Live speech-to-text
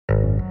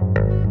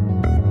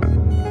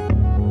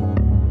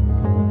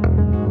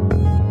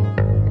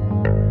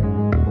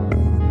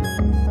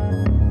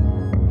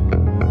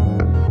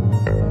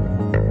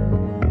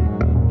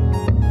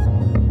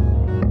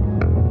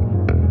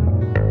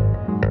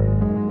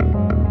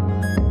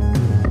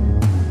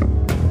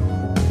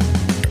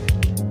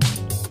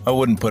I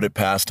wouldn't put it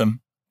past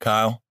him,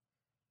 Kyle,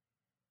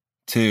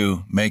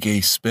 to make a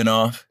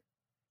spinoff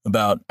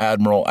about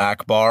Admiral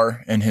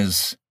Akbar and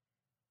his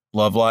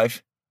love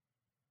life.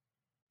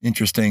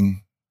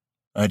 Interesting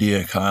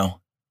idea,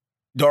 Kyle.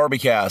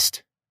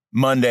 Darbycast,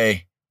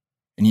 Monday,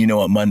 and you know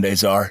what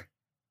Mondays are.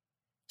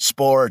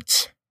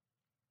 Sports.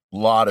 A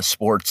lot of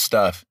sports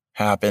stuff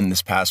happened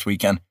this past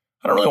weekend.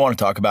 I don't really want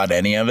to talk about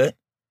any of it.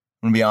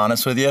 I'm going to be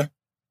honest with you.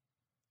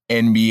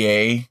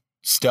 NBA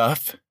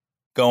stuff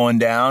going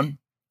down.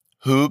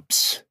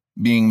 Hoops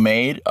being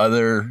made.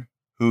 Other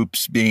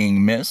hoops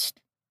being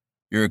missed.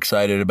 You're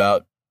excited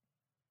about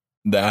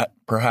that,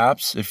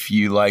 perhaps, if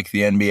you like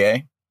the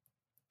NBA.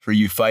 For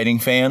you fighting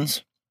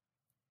fans,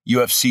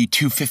 UFC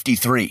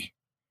 253.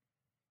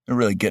 They're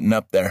really getting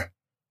up there.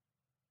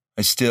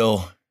 I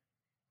still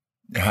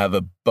have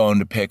a bone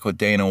to pick with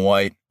Dana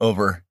White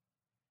over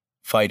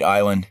Fight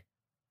Island.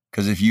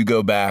 Because if you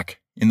go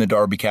back in the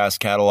Darbycast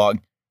catalog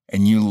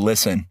and you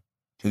listen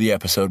to the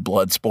episode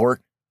Bloodsport,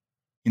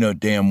 you know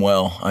damn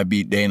well I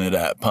beat Dana to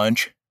that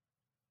punch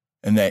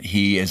and that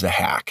he is a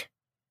hack.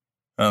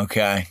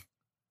 Okay.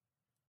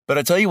 But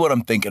I tell you what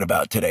I'm thinking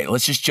about today.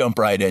 Let's just jump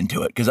right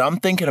into it because I'm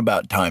thinking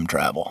about time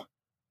travel.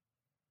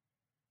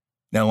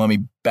 Now let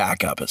me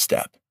back up a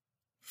step.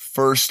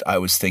 First, I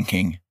was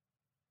thinking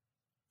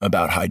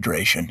about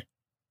hydration.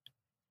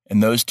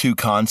 And those two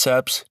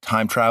concepts,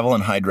 time travel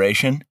and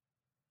hydration,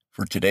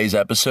 for today's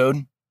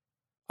episode,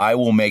 I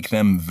will make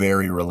them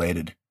very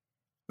related.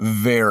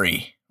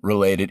 Very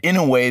related in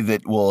a way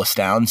that will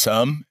astound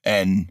some.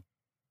 And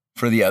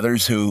for the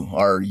others who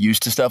are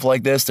used to stuff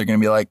like this, they're going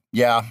to be like,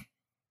 yeah,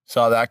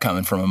 saw that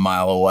coming from a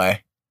mile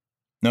away.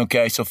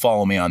 Okay, so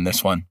follow me on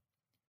this one.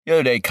 The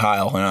other day,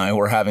 Kyle and I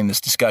were having this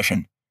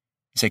discussion.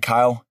 I say,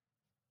 Kyle,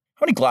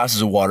 how many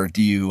glasses of water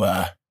do you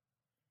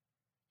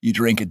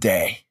drink a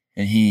day?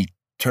 And he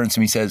turns to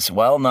me and says,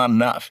 well, not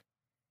enough.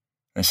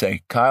 And I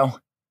say, Kyle,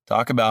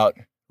 talk about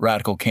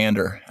radical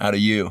candor out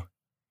of you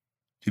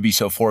to be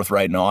so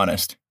forthright and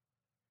honest.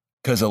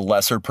 Because a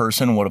lesser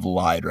person would have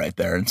lied right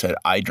there and said,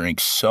 I drink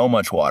so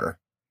much water.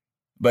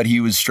 But he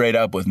was straight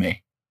up with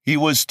me. He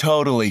was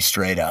totally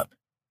straight up.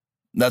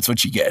 That's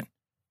what you get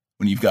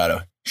when you've got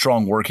a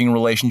strong working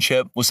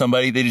relationship with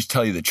somebody. They just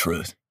tell you the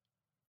truth.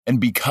 And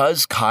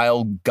because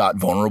Kyle got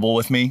vulnerable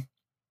with me,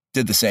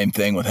 did the same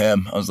thing with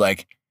him. I was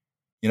like,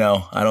 I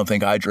don't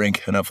think I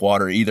drink enough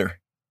water either.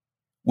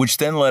 Which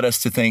then led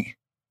us to think,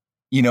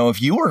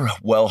 if you were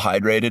well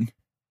hydrated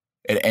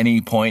at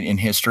any point in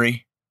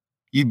history,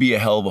 you'd be a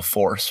hell of a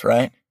force,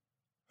 right?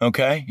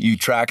 Okay, you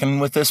tracking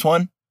with this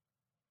one?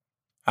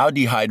 How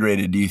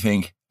dehydrated do you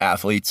think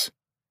athletes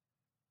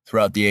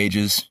throughout the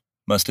ages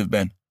must have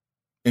been?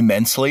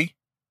 Immensely?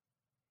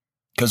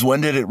 Because when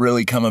did it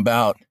really come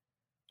about?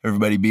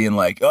 Everybody being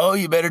like, oh,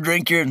 you better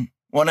drink your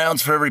 1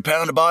 ounce for every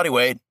pound of body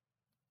weight.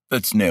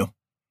 That's new.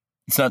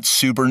 It's not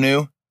super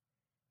new,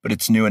 but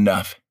it's new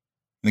enough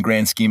in the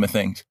grand scheme of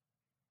things.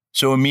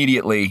 So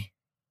immediately,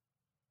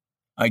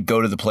 I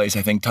go to the place,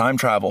 I think time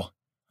travel.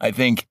 I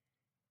think,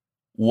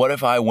 what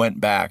if I went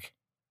back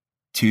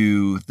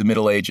to the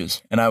Middle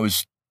Ages and I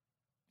was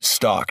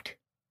stocked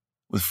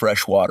with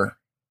fresh water?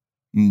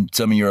 And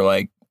some of you are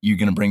like, you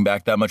going to bring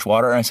back that much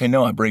water? And I say,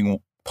 no, I bring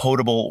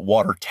potable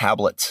water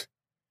tablets.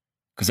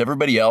 Because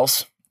everybody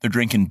else, they're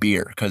drinking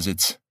beer because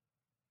it's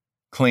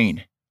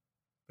clean.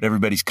 But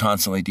everybody's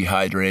constantly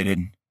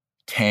dehydrated,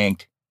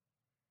 tanked.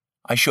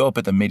 I show up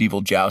at the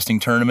medieval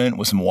jousting tournament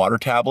with some water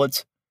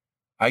tablets.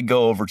 I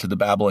go over to the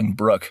babbling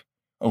brook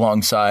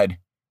alongside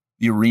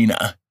the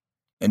arena,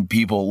 and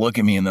people look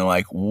at me and they're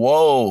like,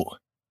 whoa,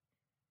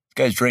 this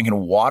guy's drinking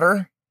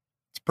water?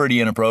 It's pretty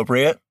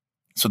inappropriate.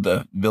 That's what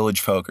the village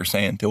folk are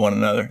saying to one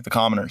another, the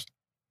commoners.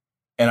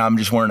 And I'm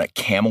just wearing a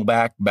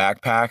Camelback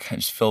backpack. I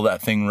just fill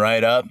that thing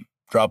right up,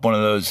 drop one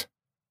of those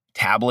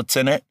tablets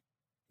in it,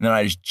 and then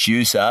I just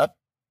juice up.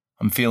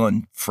 I'm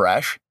feeling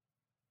fresh.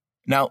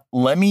 Now,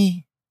 let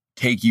me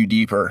take you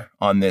deeper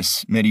on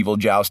this medieval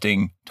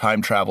jousting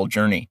time travel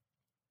journey.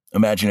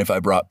 Imagine if I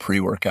brought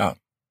pre-workout.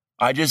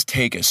 I just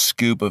take a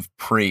scoop of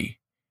pre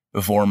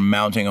before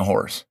mounting a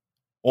horse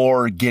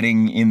or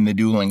getting in the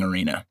dueling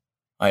arena.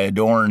 I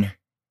adorn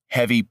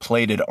heavy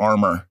plated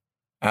armor.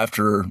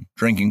 After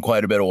drinking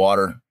quite a bit of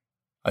water,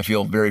 I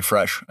feel very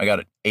fresh. I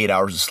got 8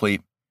 hours of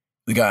sleep.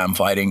 The guy I'm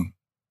fighting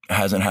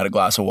hasn't had a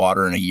glass of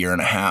water in a year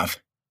and a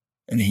half,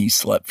 and he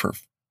slept for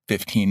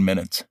 15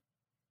 minutes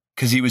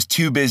because he was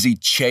too busy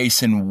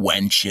chasing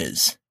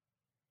wenches.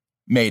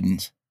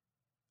 Maidens.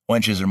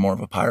 Wenches are more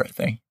of a pirate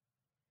thing.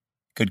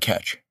 Good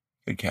catch.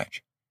 Good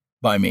catch.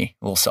 By me.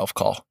 A little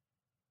self-call.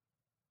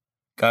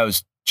 Guy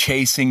was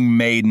chasing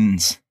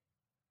maidens.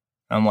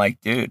 I'm like,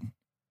 dude,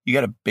 you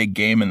got a big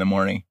game in the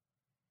morning.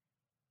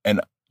 And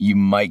you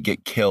might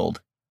get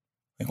killed.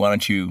 Like, why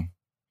don't you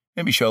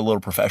maybe show a little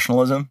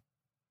professionalism,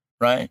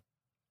 right?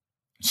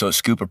 So a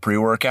scoop of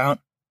pre-workout.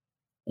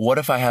 What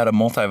if I had a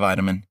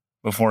multivitamin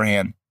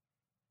beforehand?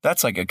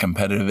 That's like a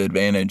competitive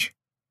advantage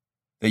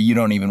that you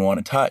don't even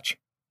want to touch.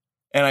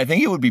 And I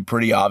think it would be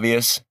pretty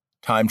obvious,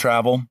 time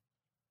travel,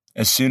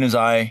 as soon as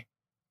I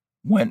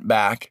went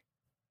back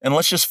And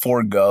let's just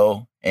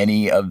forego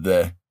any of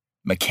the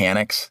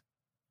mechanics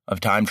of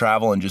time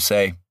travel and just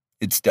say,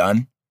 it's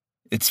done.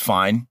 It's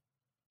fine.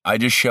 I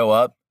just show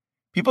up.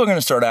 People are going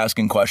to start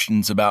asking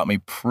questions about me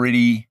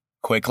pretty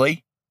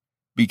quickly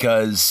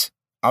because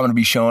I'm going to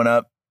be showing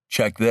up.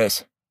 Check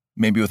this.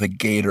 Maybe with a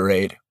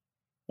Gatorade.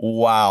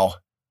 Wow.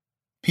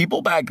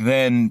 People back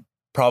then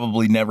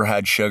probably never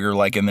had sugar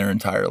like in their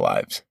entire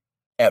lives.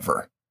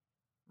 Ever.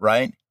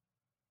 Right?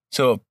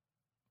 So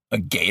a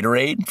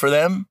Gatorade for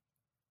them,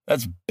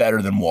 that's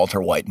better than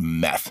Walter White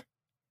meth.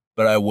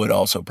 But I would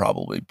also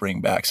probably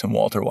bring back some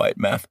Walter White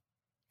meth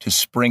to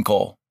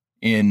sprinkle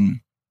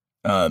in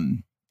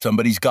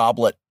somebody's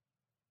goblet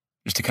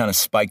just to kind of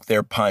spike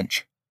their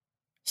punch,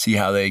 see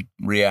how they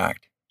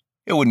react.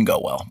 It wouldn't go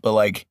well, but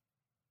like,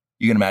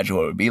 you can imagine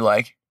what it would be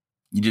like.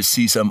 You just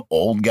see some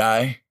old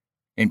guy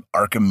named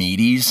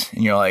Archimedes,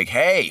 and you're like,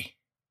 hey,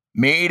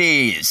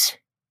 mateys,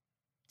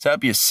 what's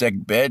up, you sick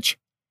bitch?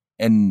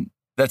 And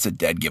that's a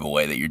dead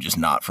giveaway that you're just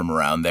not from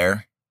around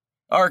there.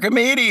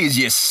 Archimedes,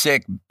 you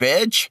sick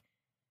bitch.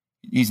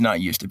 He's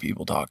not used to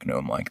people talking to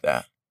him like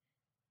that.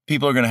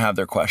 People are going to have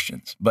their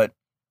questions, but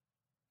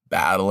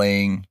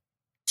battling,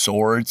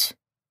 swords,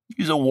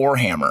 use a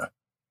warhammer.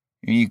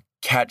 You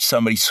catch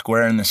somebody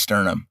square in the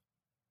sternum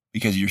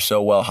because you're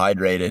so well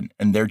hydrated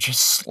and they're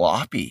just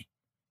sloppy.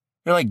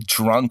 They're like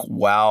drunk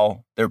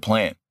while they're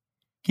playing.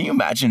 Can you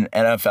imagine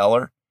an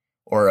NFLer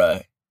or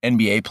a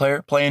NBA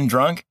player playing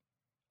drunk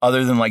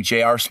other than like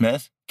J.R.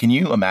 Smith? Can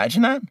you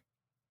imagine that?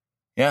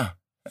 Yeah,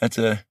 that's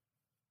a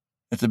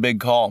big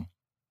call.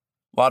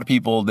 A lot of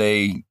people,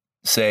 they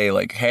say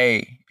like,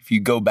 hey, if you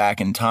go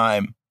back in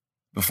time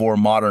before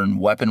modern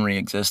weaponry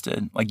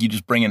existed, like you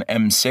just bring an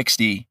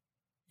M60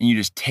 and you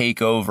just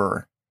take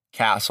over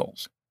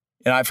castles.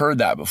 And I've heard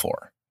that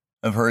before.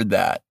 I've heard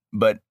that.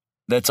 But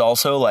that's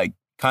also like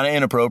kind of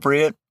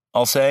inappropriate,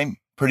 I'll say.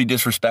 Pretty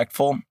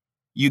disrespectful.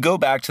 You go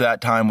back to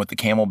that time with the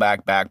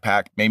Camelback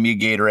backpack, maybe a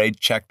Gatorade.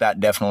 Check that,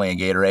 definitely a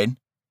Gatorade.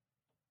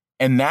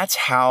 And that's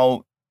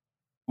how,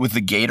 with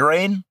the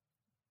Gatorade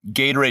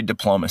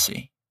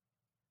diplomacy.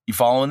 You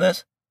following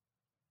this?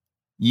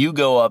 You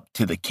go up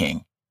to the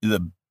king,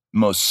 the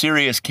most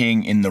serious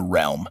king in the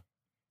realm.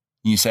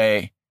 You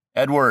say,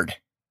 Edward,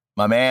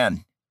 my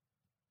man,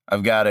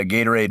 I've got a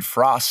Gatorade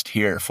Frost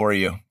here for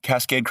you.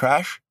 Cascade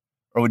Crash?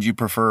 Or would you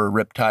prefer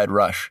Riptide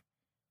Rush?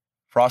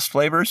 Frost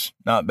flavors?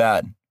 Not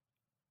bad.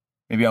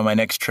 Maybe on my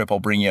next trip, I'll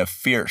bring you a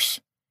Fierce.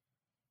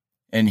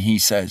 And he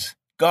says,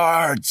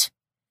 guards,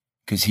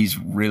 because he's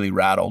really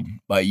rattled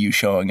by you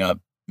showing up,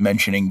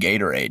 mentioning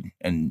Gatorade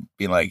and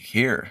being like,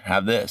 here,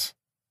 have this.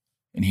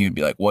 And he would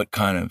be like, what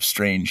kind of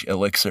strange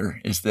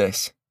elixir is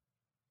this?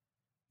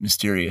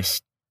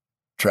 Mysterious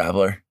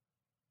traveler.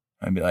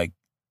 I'd be like,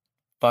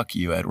 fuck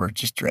you, Edward.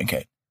 Just drink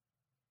it.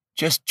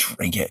 Just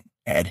drink it,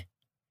 Ed.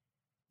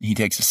 He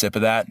takes a sip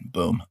of that.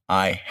 Boom.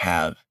 I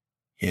have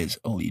his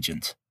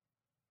allegiance.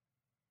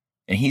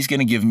 And he's going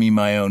to give me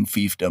my own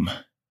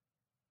fiefdom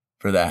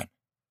for that.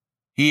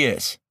 He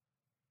is.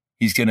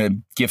 He's going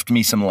to gift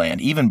me some land,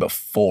 even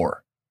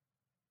before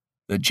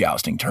the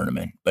jousting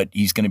tournament. But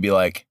he's going to be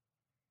like,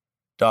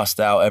 dost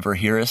thou ever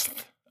hearest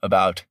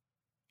about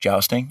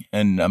jousting?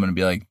 And I'm going to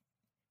be like,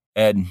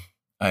 Ed,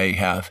 I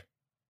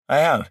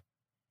have.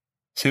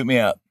 Suit me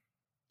up.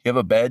 You have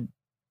a bed?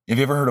 Have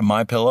you ever heard of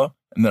My Pillow?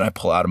 And then I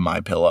pull out a My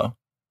Pillow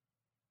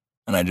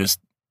and I just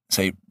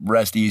say,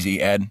 rest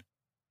easy, Ed.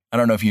 I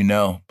don't know if you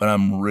know, but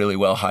I'm really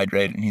well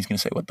hydrated. And he's going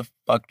to say, what the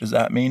fuck does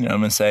that mean? And I'm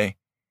going to say,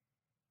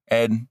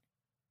 Ed,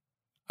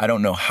 I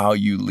don't know how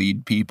you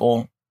lead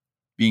people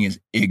being as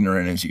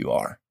ignorant as you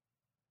are.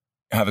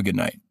 Have a good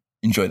night.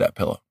 Enjoy that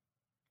pillow.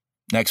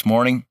 Next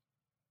morning,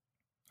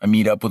 I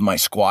meet up with my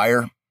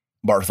squire,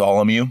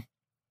 Bartholomew.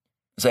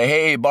 I say,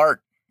 hey,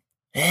 Bart.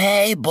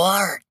 Hey,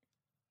 Bart.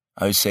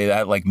 I always say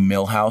that like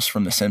Milhouse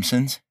from The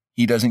Simpsons.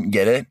 He doesn't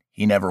get it.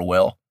 He never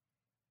will.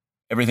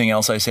 Everything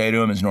else I say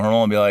to him is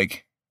normal. I'll be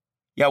like,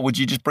 yeah, would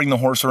you just bring the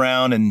horse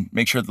around and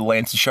make sure the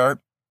lance is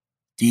sharp?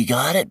 Do you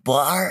got it,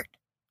 Bart?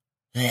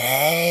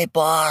 Hey,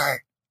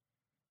 Bart.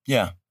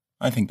 Yeah,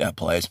 I think that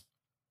plays.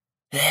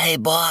 Hey,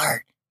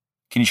 Bart.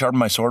 Can you sharpen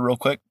my sword real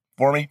quick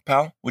for me,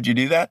 pal? Would you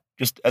do that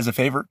just as a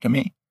favor to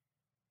me?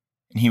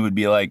 And he would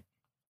be like,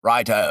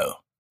 righto.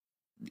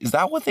 Is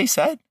that what they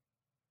said?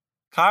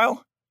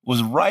 Kyle,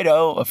 was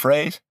righto a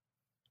phrase?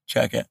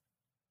 Check it.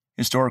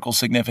 Historical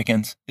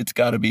significance. It's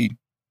got to be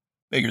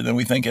bigger than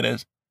we think it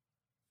is.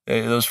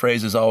 Those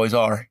phrases always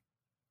are.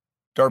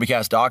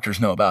 Derbycast doctors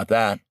know about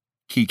that.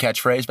 Key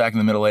catchphrase back in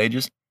the Middle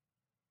Ages.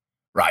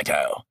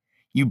 Righto.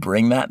 You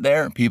bring that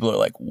there, people are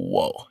like,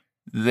 whoa,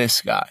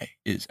 this guy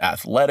is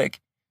athletic.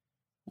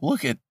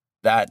 Look at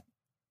that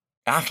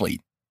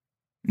athlete.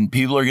 And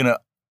people are going to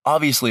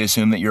obviously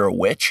assume that you're a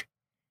witch.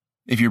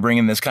 If you're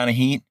bringing this kind of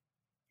heat,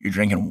 you're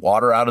drinking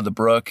water out of the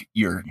brook,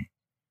 you're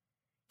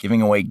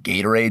giving away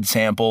Gatorade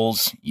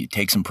samples, you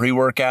take some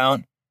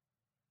pre-workout,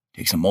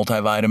 take some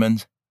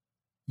multivitamins.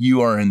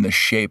 You are in the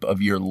shape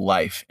of your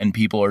life. And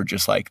people are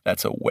just like,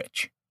 that's a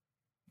witch.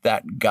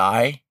 That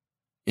guy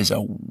is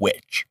a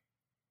witch.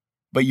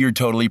 But you're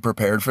totally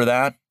prepared for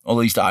that. At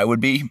least I would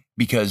be,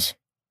 because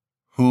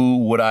who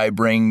would I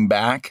bring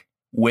back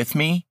with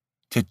me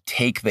to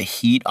take the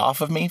heat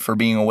off of me for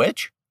being a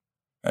witch?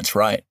 That's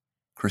right,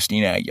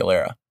 Christina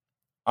Aguilera.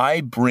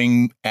 I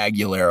bring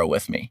Aguilera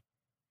with me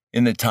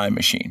in the time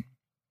machine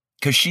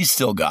because she's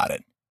still got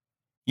it.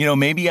 You know,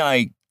 maybe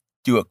I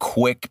do a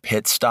quick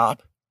pit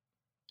stop,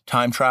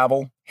 time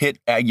travel, hit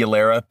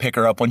Aguilera, pick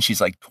her up when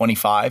she's like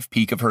 25,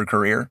 peak of her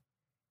career,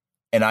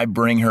 and I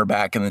bring her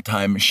back in the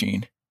time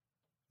machine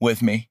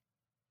with me.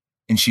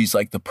 And she's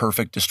like the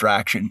perfect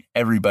distraction.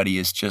 Everybody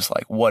is just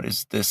like, what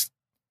is this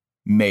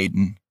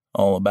maiden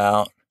all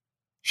about?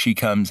 She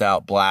comes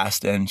out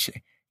blasting.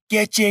 She,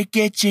 get you,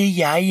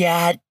 yeah,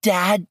 yeah,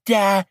 da,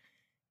 da.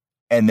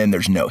 And then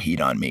there's no heat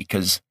on me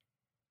because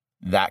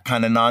that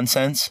kind of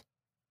nonsense,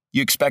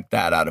 you expect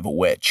that out of a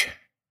witch.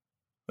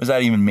 What does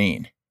that even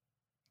mean?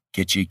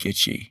 Get you,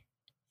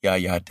 yeah,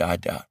 yeah, da,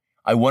 da.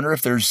 I wonder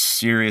if there's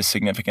serious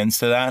significance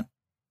to that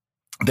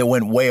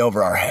went way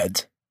over our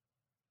heads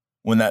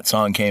when that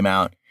song came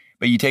out.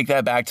 But you take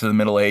that back to the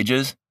Middle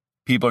Ages,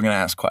 people are going to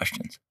ask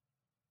questions.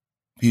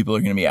 People are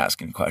going to be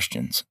asking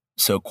questions.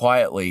 So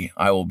quietly,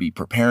 I will be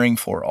preparing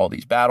for all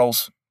these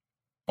battles.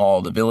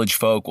 All the village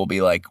folk will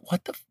be like,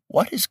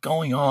 what is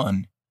going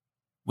on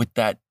with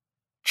that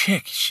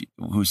chick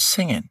who's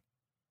singing?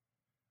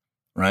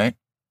 Right?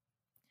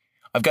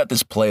 I've got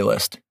this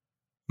playlist.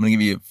 I'm going to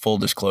give you full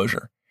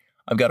disclosure.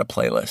 I've got a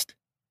playlist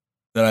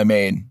that I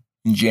made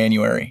in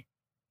January.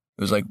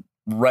 It was like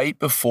right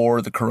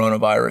before the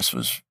coronavirus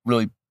was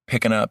really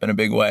picking up in a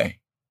big way.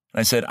 And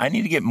I said, I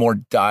need to get more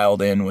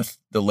dialed in with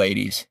the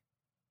ladies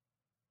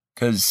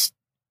because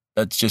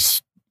that's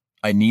just,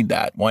 I need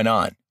that. Why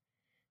not?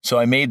 So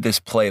I made this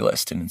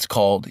playlist and it's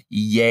called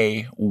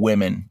Yay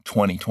Women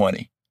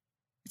 2020.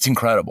 It's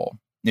incredible.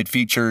 It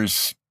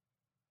features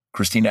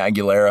Christina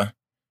Aguilera,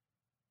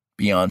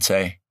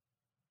 Beyonce,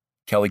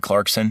 Kelly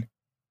Clarkson,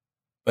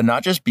 but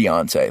not just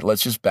Beyonce.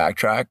 Let's just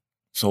backtrack.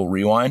 So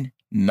rewind.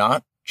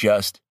 Not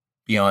just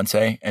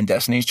Beyonce and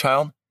Destiny's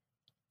Child.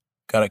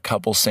 Got a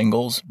couple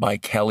singles by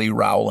Kelly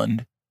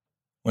Rowland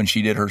when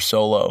she did her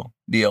solo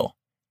deal.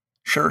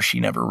 Sure, she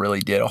never really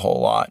did a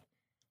whole lot,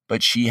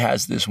 but she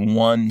has this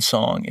one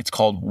song. It's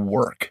called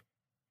Work.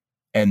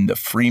 And the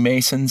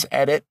Freemasons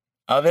edit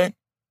of it,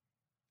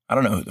 I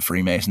don't know who the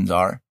Freemasons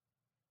are.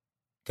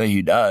 Tell you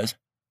who does,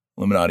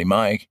 Illuminati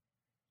Mike.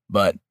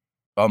 But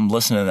I'm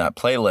listening to that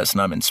playlist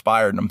and I'm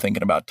inspired and I'm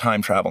thinking about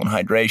time travel and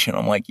hydration.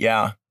 I'm like,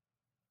 yeah,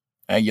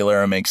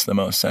 Aguilera makes the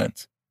most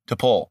sense to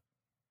pull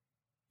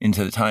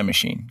into the time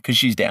machine because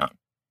she's down.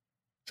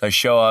 So I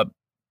show up,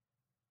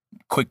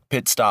 quick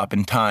pit stop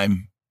in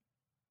time.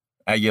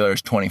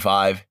 Aguilera's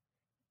 25.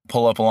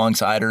 Pull up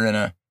alongside her in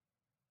a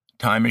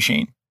time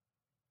machine.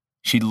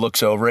 She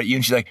looks over at you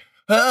and she's like,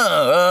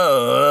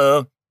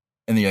 oh.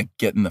 And then you're like,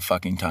 get in the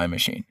fucking time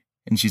machine.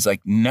 And she's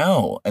like,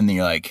 no. And then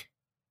you're like,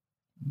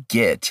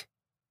 get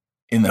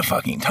in the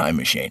fucking time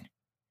machine.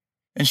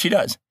 And she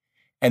does.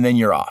 And then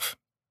you're off.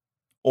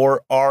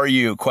 Or are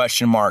you?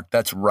 Question mark.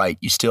 That's right.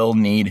 You still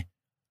need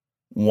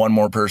one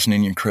more person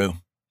in your crew.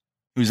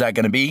 Who's that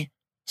going to be?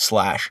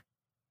 Slash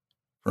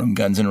from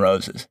Guns N'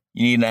 Roses.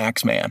 You need an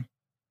axe man.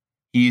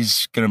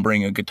 He's going to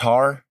bring a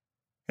guitar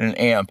and an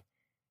amp.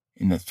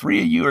 And the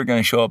three of you are going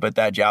to show up at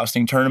that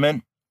jousting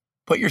tournament.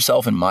 Put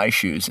yourself in my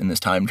shoes in this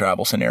time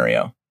travel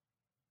scenario.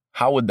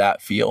 How would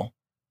that feel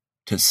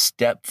to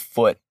step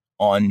foot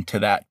onto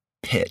that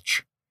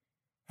pitch,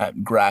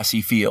 that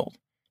grassy field?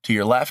 To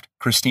your left,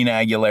 Christina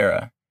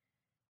Aguilera,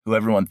 who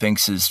everyone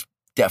thinks is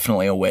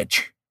definitely a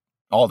witch.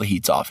 All the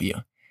heat's off of you.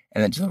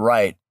 And then to the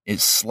right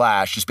is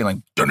Slash, just being like,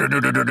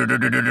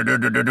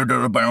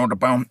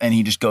 and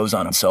he just goes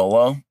on a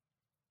solo.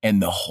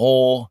 And the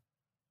whole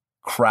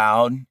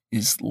crowd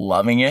is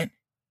loving it.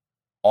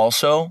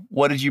 Also,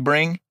 what did you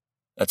bring?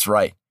 That's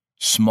right.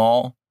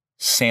 Small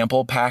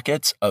sample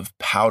packets of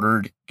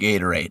powdered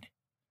Gatorade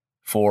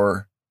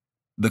for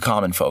the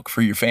common folk,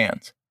 for your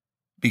fans.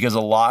 Because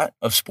a lot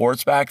of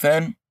sports back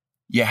then,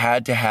 you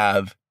had to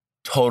have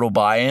total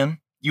buy-in.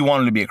 You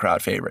wanted to be a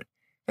crowd favorite.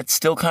 That's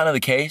still kind of the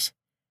case,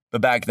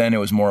 but back then it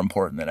was more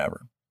important than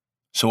ever.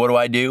 So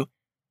what do?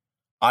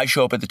 I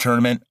show up at the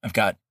tournament. I've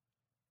got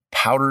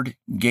powdered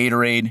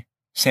Gatorade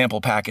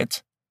sample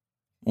packets,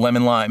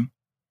 lemon lime.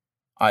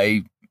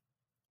 I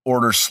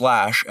order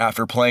Slash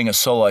after playing a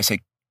solo. I say,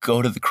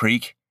 go to the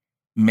creek,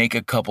 make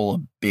a couple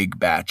of big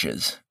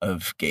batches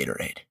of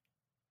Gatorade,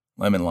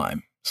 lemon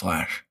lime,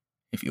 Slash,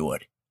 if you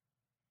would.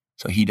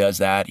 So he does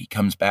that. He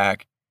comes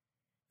back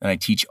and I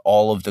teach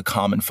all of the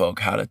common folk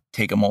how to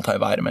take a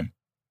multivitamin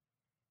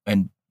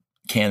and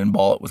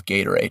cannonball it with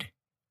Gatorade.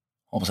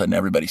 All of a sudden,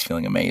 everybody's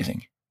feeling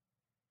amazing.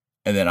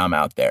 And then I'm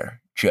out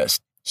there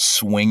just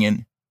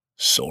swinging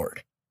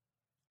sword.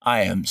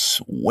 I am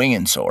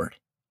swinging sword.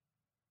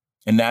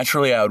 And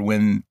naturally, I would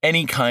win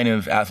any kind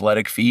of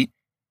athletic feat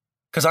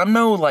because I'm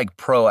no like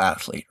pro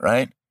athlete,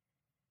 right?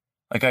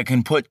 Like I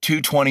can put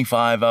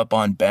 225 up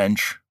on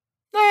bench,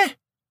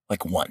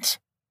 like once.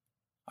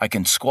 I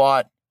can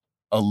squat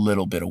a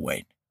little bit of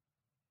weight.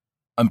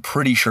 I'm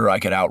pretty sure I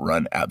could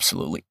outrun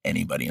absolutely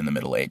anybody in the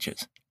Middle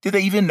Ages. Did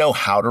they even know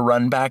how to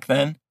run back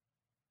then?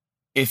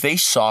 If they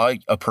saw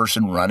a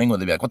person running,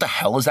 would they be like, what the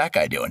hell is that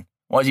guy doing?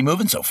 Why is he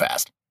moving so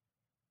fast?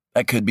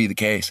 That could be the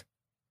case.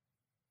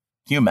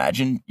 Can you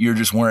imagine you're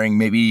just wearing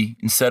maybe,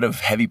 instead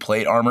of heavy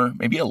plate armor,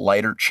 maybe a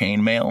lighter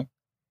chainmail?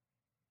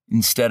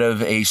 Instead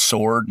of a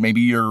sword, maybe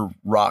you're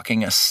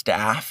rocking a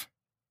staff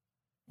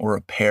or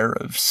a pair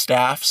of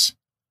staffs.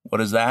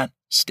 What is that?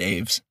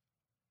 Staves.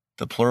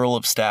 The plural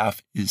of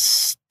staff is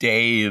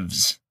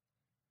staves.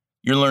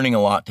 You're learning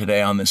a lot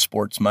today on this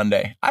Sports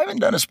Monday. I haven't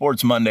done a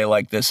Sports Monday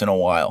like this in a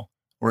while,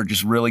 where it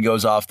just really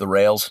goes off the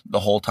rails the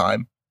whole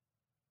time.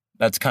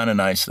 That's kind of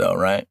nice though,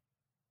 right?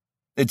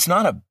 It's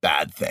not a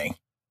bad thing.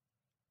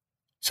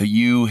 So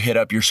you hit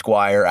up your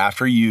Squire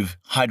after you've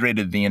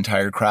hydrated the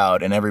entire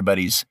crowd and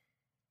everybody's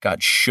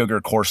got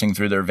sugar coursing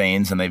through their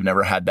veins and they've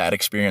never had that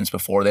experience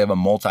before. They have a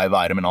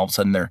multivitamin. All of a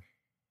sudden their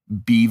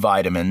B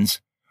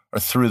vitamins are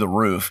through the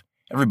roof.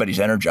 Everybody's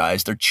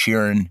energized. They're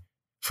cheering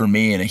for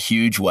me in a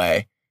huge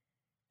way.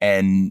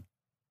 And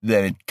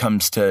then it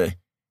comes to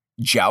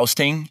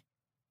jousting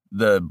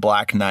the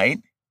Black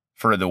Knight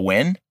for the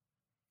win,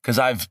 because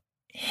I've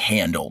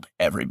handled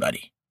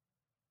everybody.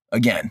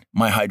 Again,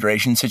 my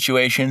hydration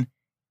situation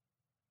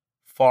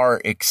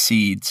far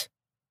exceeds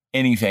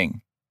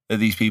anything that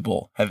these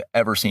people have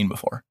ever seen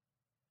before.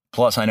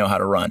 Plus, I know how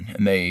to run,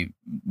 and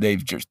they're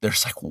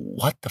just like,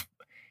 what the,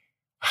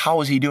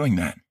 how is he doing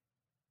that?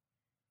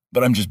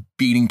 But I'm just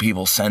beating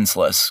people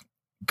senseless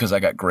because I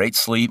got great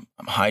sleep,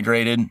 I'm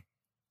hydrated, and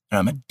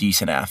I'm a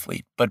decent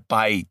athlete. But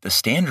by the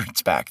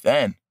standards back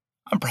then,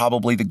 I'm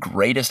probably the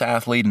greatest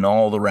athlete in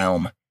all the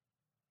realm.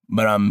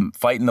 But I'm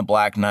fighting the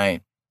Black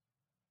Knight.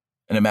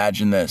 And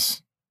imagine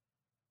this.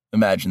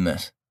 Imagine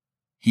this.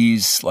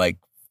 He's like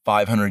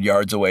 500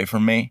 yards away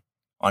from me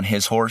on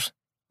his horse.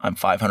 I'm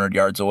 500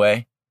 yards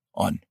away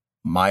on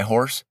my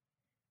horse.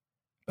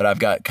 But I've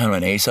got kind of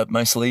an ace up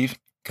my sleeve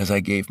because I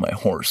gave my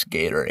horse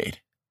Gatorade.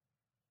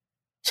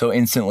 So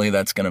instantly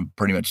that's going to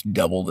pretty much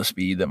double the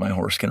speed that my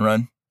horse can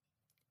run.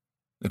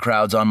 The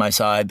crowd's on my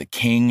side. The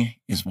king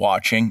is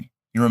watching.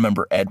 You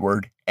remember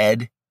Edward?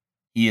 Ed?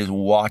 He is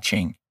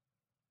watching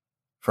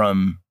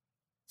from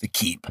the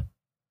keep.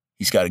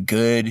 He's got a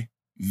good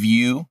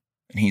view,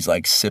 and he's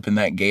like sipping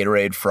that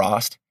Gatorade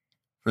Frost.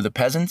 For the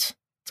peasants,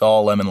 it's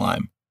all lemon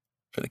lime.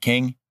 For the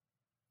king,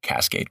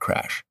 Cascade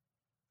Crash,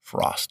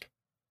 Frost.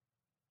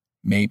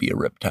 Maybe a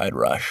Riptide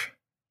Rush.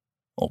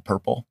 Old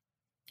purple.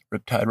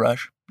 Riptide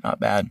Rush, not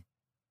bad.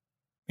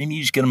 Maybe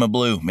you just get him a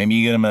blue. Maybe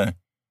you get him a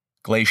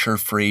Glacier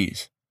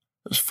Freeze.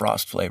 Those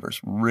Frost flavors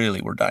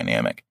really were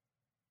dynamic.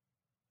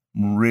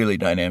 Really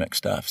dynamic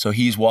stuff. So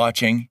he's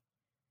watching.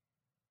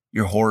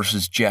 Your horse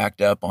is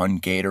jacked up on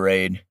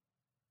Gatorade.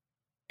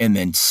 And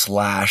then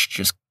Slash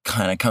just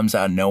kind of comes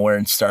out of nowhere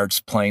and starts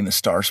playing the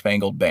Star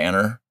Spangled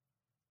Banner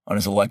on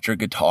his electric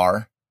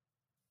guitar.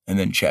 And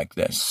then check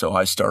this. So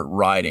I start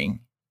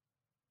riding.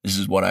 This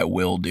is what I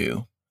will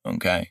do.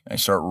 Okay. I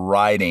start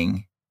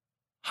riding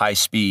high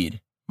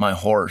speed. My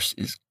horse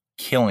is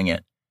killing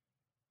it.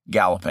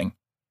 Galloping.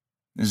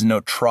 This is no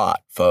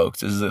trot,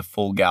 folks. This is a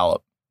full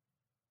gallop.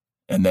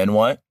 And then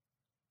what?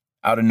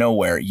 Out of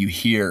nowhere, you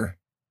hear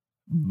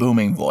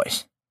booming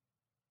voice.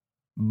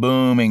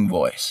 Booming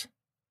voice.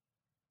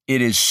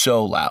 It is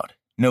so loud.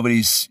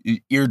 Nobody's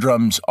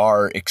eardrums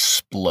are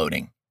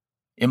exploding.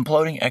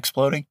 Imploding?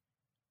 Exploding?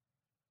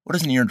 What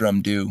does an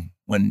eardrum do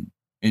when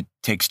it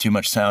takes too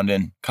much sound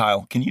in?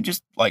 Kyle, can you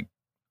just like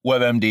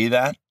WebMD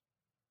that?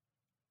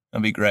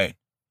 That'd be great.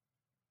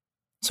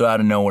 So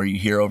out of nowhere, you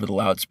hear over the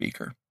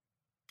loudspeaker.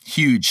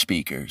 Huge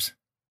speakers.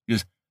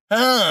 Just,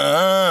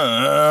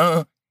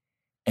 ah.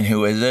 And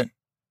who is it?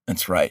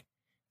 That's right.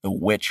 The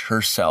witch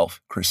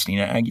herself,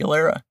 Christina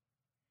Aguilera.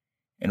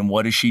 And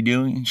what is she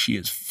doing? She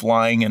is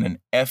flying in an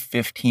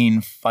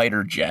F-15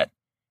 fighter jet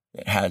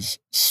that has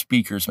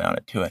speakers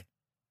mounted to it.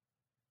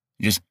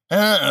 Just,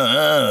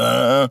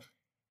 and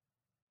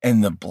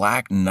the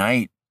Black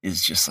Knight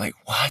is just like,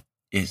 what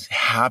is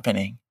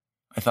happening?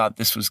 I thought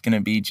this was going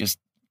to be just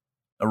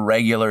a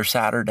regular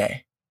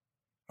Saturday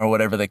or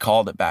whatever they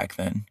called it back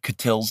then.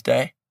 Catil's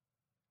Day.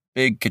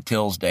 Big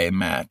Catil's Day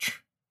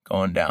match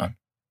going down.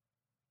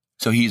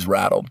 So he's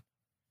rattled.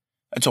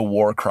 That's a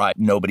war cry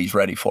nobody's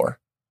ready for.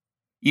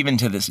 Even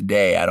to this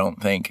day, I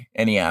don't think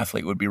any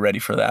athlete would be ready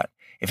for that.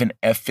 If an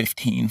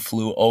F-15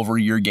 flew over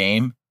your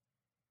game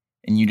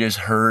and you just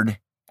heard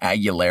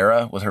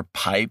Aguilera with her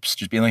pipes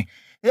just being like,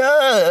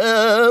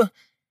 ah,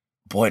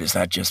 boy, does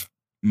that just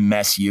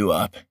mess you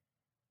up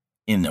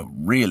in a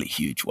really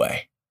huge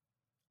way.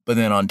 But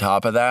then on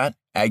top of that,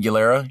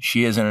 Aguilera,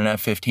 she is in an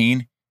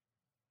F-15,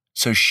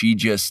 so she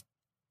just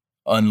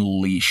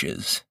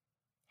unleashes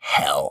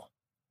hell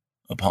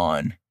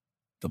upon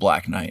the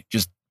Black Knight,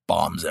 just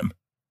bombs him,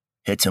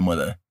 hits him with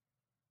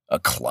a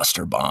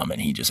cluster bomb,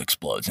 and he just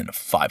explodes into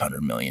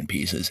 500 million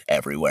pieces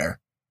everywhere.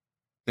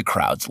 The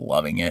crowd's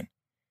loving it.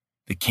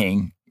 The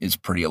king is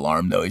pretty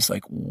alarmed, though. He's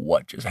like,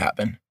 what just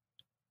happened?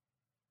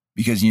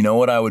 Because you know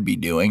what I would be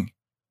doing?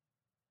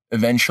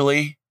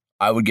 Eventually,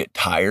 I would get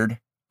tired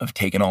of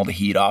taking all the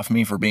heat off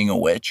me for being a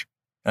witch.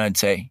 And I'd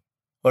say,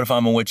 what if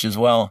I'm a witch as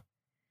well?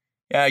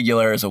 Yeah,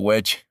 Aguilera's a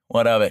witch.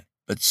 What of it?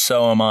 But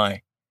so am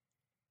I.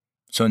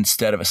 So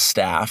instead of a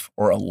staff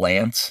or a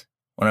lance,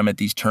 when I'm at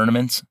these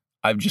tournaments,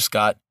 I've just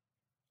got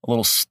a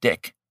little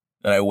stick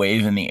that I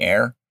wave in the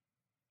air.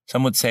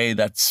 Some would say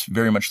that's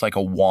very much like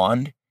a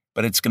wand,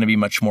 but it's going to be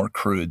much more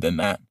crude than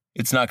that.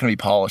 It's not going to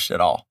be polished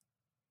at all.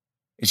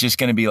 It's just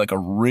going to be like a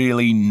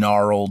really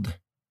gnarled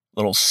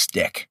little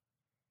stick.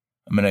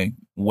 I'm going to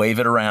wave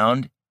it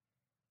around,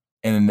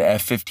 and then the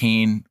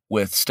F-15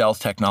 with stealth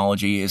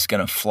technology is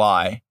going to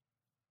fly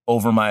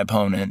over my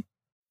opponent.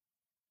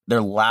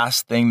 Their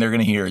last thing they're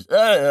going to hear is,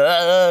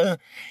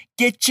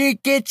 get you,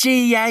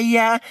 yeah,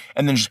 yeah.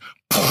 And then just,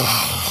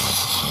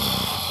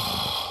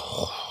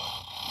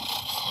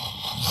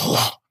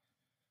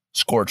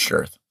 scorched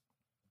earth.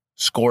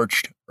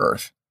 Scorched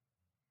earth.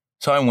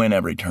 So I win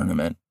every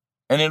tournament.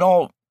 And it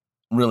all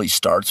really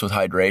starts with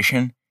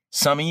hydration.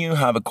 Some of you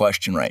have a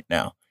question right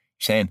now.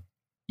 You're saying,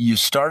 you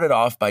started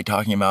off by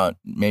talking about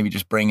maybe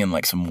just bringing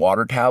like some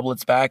water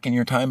tablets back in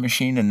your time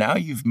machine, and now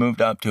you've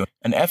moved up to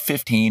an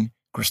F-15,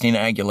 Christina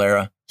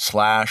Aguilera, /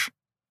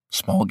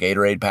 small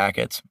Gatorade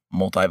packets,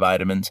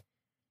 multivitamins.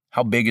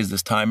 How big is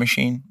this time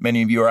machine?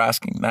 Many of you are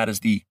asking. That is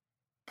the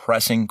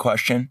pressing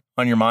question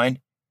on your mind.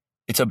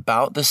 It's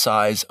about the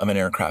size of an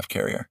aircraft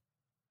carrier.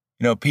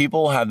 You know,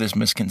 people have this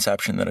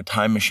misconception that a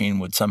time machine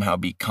would somehow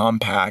be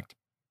compact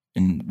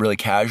and really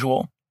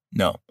casual.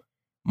 No,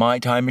 my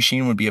time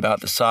machine would be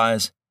about the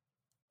size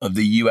of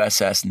the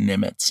USS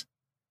Nimitz.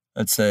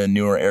 That's the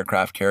newer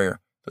aircraft carrier.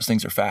 Those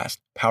things are fast,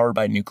 powered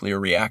by nuclear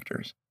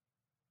reactors.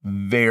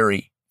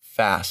 Very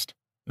fast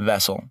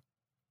vessel.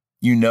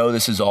 You know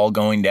this is all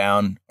going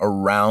down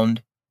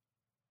around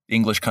the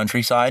English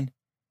countryside,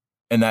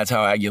 and that's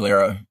how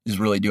Aguilera is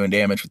really doing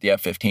damage with the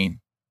F-15,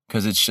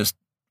 because it's just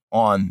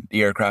on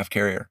the aircraft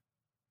carrier.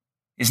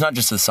 It's not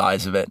just the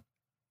size of it.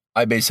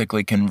 I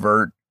basically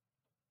convert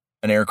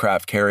an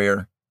aircraft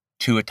carrier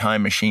to a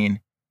time machine,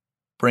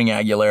 bring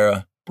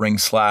Aguilera, bring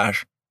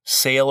Slash,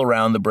 sail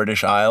around the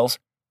British Isles,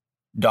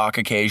 dock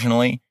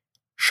occasionally,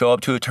 show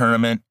up to a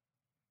tournament,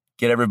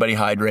 get everybody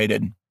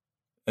hydrated,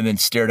 and then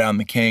stare down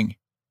the king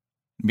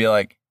and be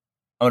like,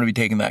 I'm going to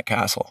be taking that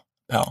castle,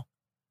 pal.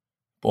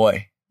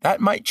 Boy,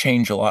 that might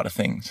change a lot of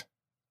things.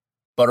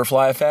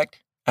 Butterfly effect,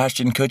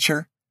 Ashton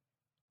Kutcher,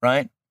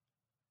 right?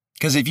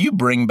 Because if you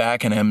bring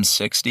back an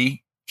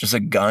M60, just a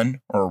gun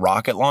or a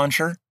rocket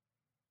launcher,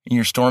 and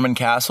you're storming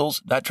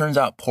castles, that turns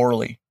out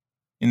poorly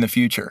in the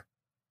future.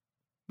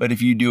 But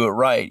if you do it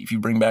right, if you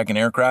bring back an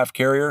aircraft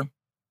carrier,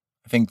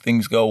 I think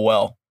things go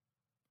well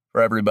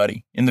for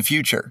everybody in the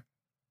future,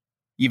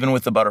 even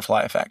with the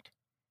butterfly effect.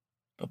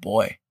 But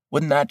boy,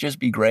 wouldn't that just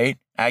be great?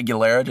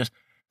 Aguilera just,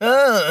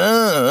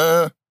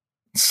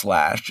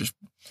 Slash just,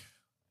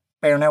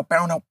 and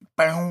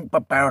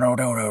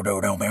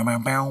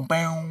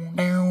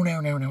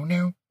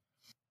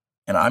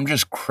I'm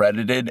just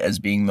credited as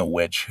being the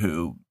witch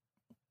who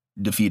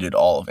defeated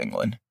all of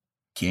England.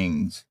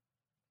 Kings.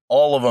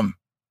 All of them.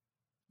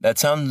 That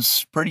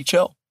sounds pretty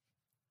chill.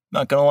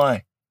 Not gonna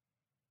lie.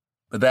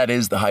 But that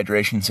is the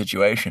hydration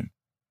situation.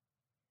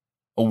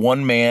 A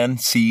one-man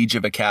siege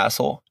of a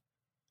castle.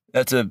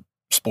 That's a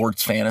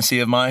sports fantasy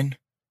of mine.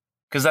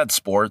 Because that's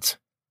sports.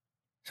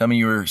 Some of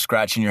you are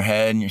scratching your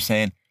head and you're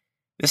saying,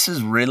 this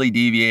is really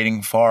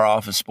deviating far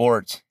off of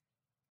sports.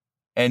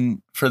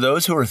 And for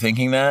those who are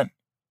thinking that,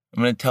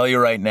 I'm going to tell you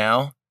right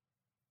now,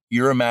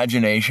 your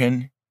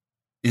imagination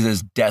is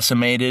as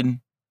decimated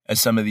as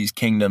some of these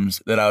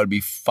kingdoms that I would be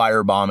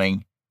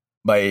firebombing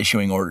by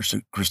issuing orders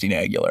to Christina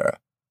Aguilera.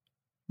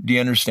 Do you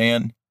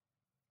understand?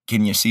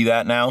 Can you see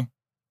that now?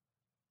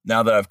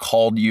 Now that I've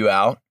called you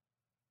out,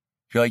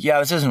 you're like, yeah,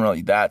 this isn't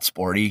really that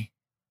sporty.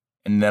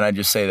 And then I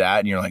just say that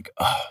and you're like,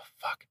 oh,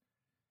 fuck.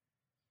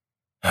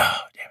 Oh,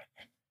 damn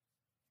it.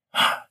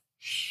 Ah,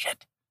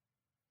 shit.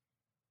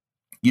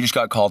 You just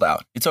got called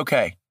out. It's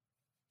okay.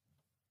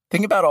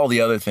 Think about all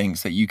the other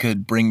things that you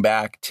could bring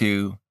back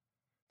to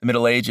the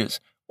Middle Ages.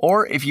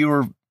 Or if you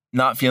were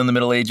not feeling the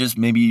Middle Ages,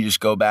 maybe you just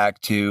go back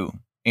to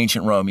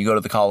ancient Rome. You go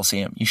to the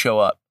Colosseum. You show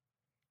up.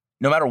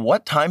 No matter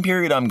what time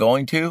period I'm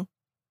going to,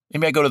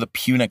 maybe I go to the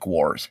Punic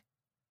Wars.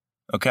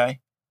 Okay?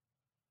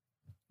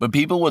 But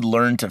people would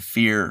learn to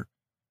fear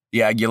the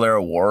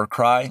Aguilera war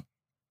cry,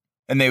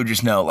 and they would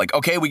just know, like,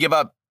 okay, we give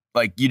up.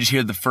 Like, you just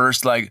hear the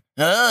first, like,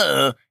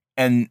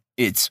 and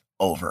it's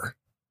over.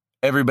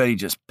 Everybody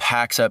just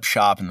packs up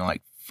shop, and they're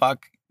like,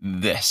 fuck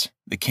this.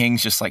 The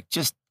king's just like,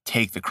 just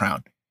take the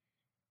crown.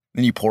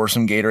 Then you pour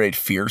some Gatorade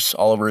Fierce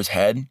all over his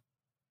head,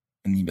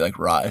 and you'd be like,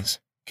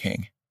 rise,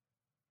 king.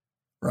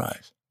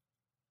 Rise.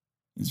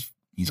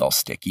 He's all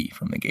sticky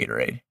from the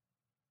Gatorade.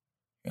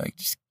 You're like,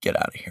 just get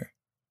out of here.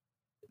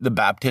 The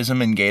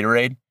baptism in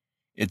Gatorade,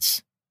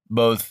 it's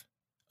both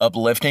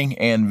uplifting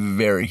and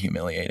very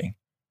humiliating.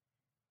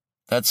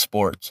 That's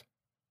sports.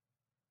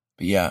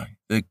 But yeah,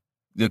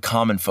 the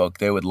common folk,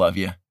 they would love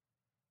you.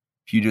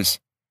 If you just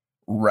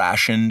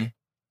rationed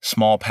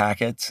small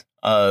packets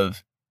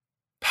of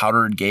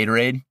powdered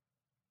Gatorade,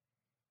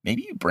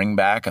 maybe you bring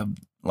back a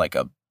like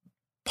a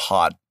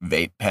pot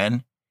vape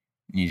pen,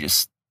 and you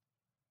just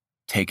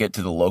take it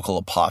to the local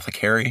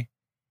apothecary,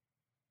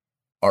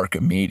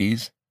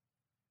 Archimedes.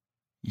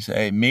 You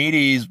say,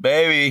 Medes,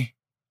 baby,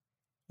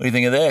 what do you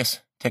think of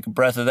this? Take a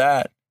breath of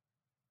that.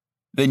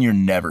 Then you're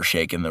never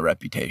shaking the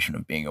reputation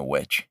of being a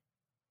witch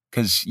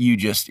because you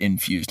just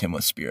infused him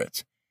with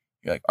spirits.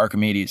 You're like,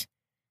 Archimedes,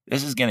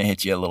 this is going to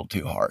hit you a little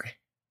too hard.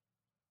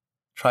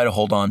 Try to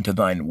hold on to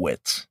thine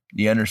wits.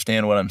 Do you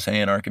understand what I'm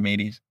saying,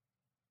 Archimedes?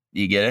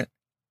 Do you get it?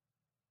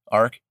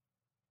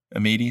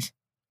 Archimedes?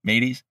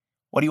 Medes?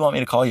 What do you want me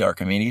to call you,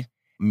 Archimedes?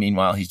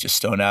 Meanwhile, he's just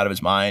stoned out of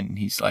his mind. And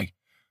he's like,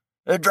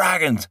 the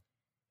dragons.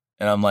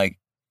 And I'm like,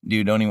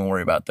 dude, don't even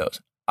worry about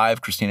those. I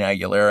have Christina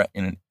Aguilera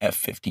in an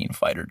F-15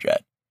 fighter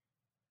jet.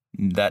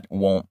 That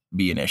won't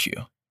be an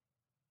issue.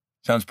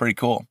 Sounds pretty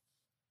cool.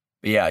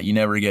 But yeah, you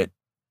never get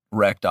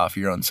wrecked off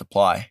your own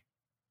supply.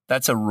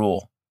 That's a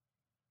rule.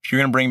 If you're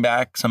going to bring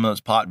back some of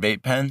those pot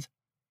vape pens,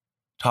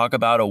 talk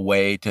about a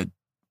way to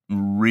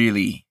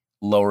really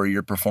lower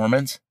your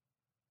performance.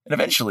 And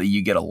eventually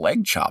you get a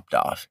leg chopped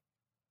off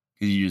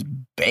because you just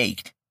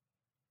baked.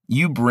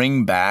 You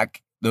bring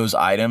back those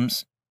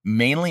items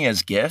mainly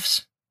as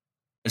gifts,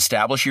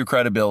 establish your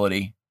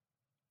credibility.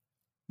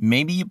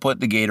 Maybe you put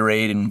the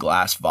Gatorade in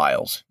glass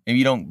vials. Maybe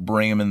you don't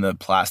bring them in the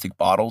plastic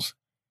bottles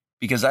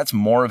because that's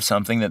more of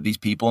something that these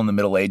people in the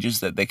Middle Ages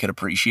that they could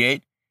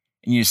appreciate.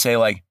 And you say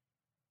like,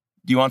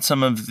 do you want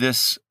some of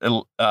this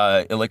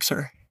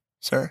elixir,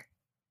 sir?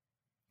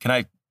 Can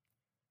I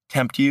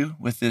tempt you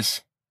with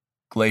this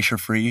glacier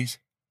freeze?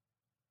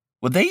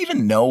 Would they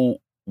even know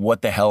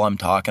what the hell I'm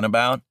talking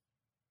about?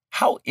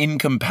 How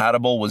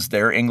incompatible was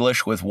their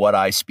English with what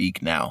I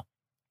speak now?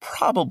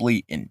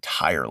 Probably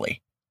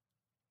entirely.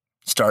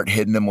 Start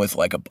hitting them with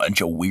like a bunch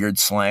of weird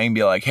slang.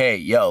 Be like, hey,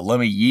 yo, let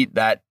me yeet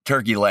that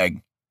turkey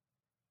leg.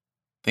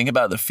 Think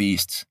about the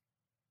feasts.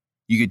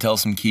 You could tell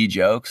some key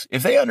jokes.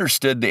 If they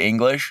understood the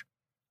English,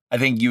 I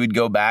think you would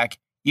go back.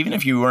 Even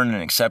if you weren't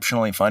an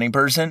exceptionally funny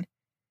person,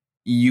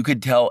 you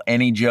could tell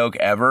any joke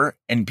ever.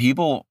 And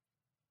people,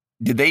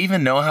 did they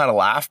even know how to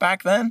laugh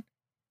back then?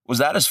 Was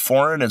that as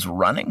foreign as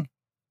running?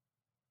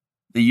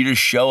 That you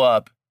just show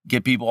up,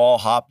 get people all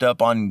hopped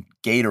up on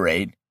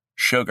Gatorade,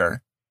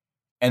 sugar,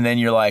 and then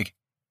you're like,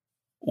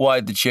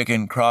 why'd the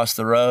chicken cross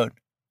the road?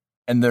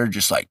 And they're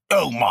just like,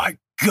 oh my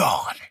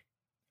God.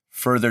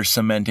 Further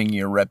cementing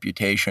your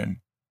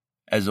reputation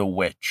as a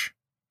witch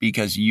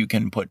because you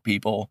can put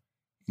people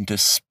into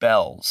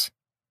spells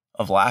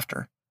of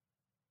laughter.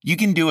 You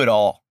can do it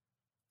all.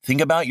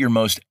 Think about your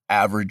most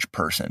average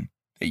person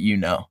that you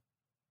know.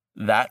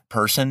 That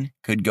person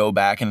could go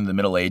back into the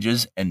Middle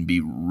Ages and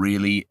be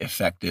really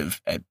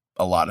effective at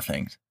a lot of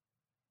things.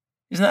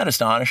 Isn't that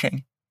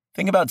astonishing?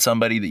 Think about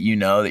somebody that you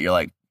know that you're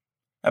like,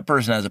 that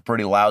person has a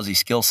pretty lousy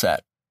skill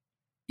set.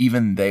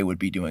 Even they would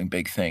be doing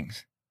big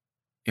things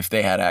if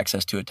they had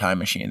access to a time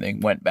machine. They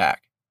went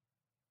back.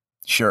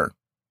 Sure.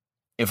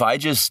 If I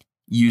just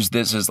used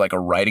this as like a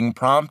writing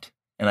prompt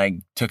and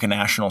I took a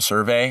national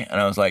survey and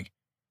I was like,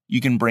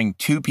 you can bring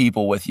 2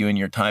 people with you in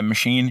your time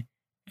machine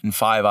and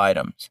 5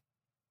 items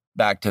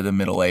back to the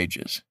Middle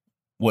Ages.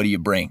 What do you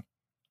bring?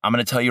 I'm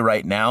going to tell you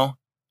right now,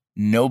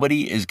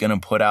 nobody is going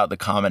to put out the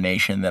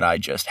combination that I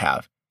just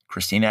have.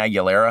 Christina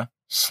Aguilera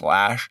 /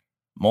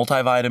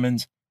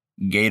 multivitamins,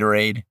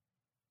 Gatorade,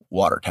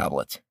 water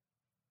tablets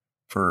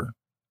for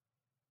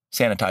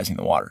sanitizing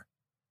the water.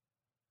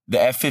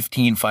 The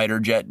F-15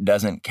 fighter jet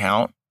doesn't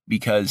count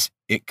because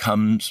it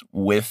comes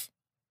with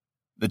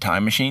the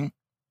time machine.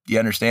 Do you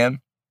understand?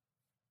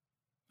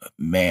 But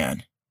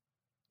man,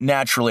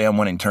 naturally I'm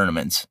winning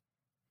tournaments,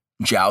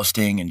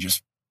 jousting and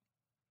just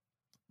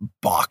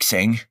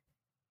boxing.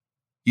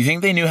 You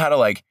think they knew how to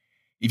like,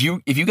 if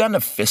you got in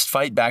a fist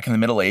fight back in the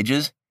Middle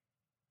Ages,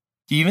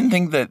 do you even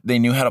think that they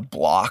knew how to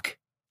block?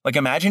 Like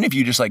imagine if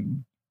you just like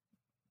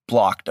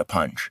blocked a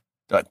punch.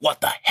 They're like,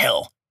 what the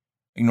hell?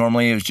 Like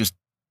normally it was just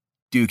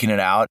duking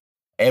it out.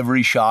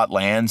 Every shot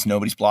lands,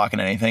 nobody's blocking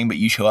anything, but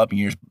you show up and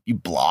you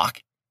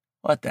block.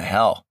 What the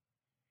hell?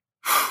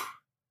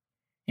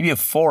 You'd be a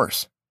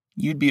force.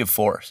 You'd be a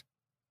force.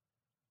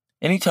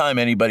 Anytime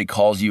anybody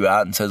calls you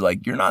out and says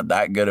like, you're not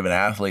that good of an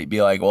athlete,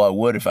 be like, well, I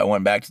would if I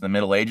went back to the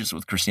Middle Ages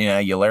with Christina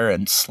Aguilera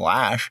and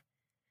Slash.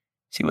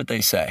 See what they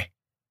say.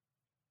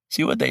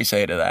 See what they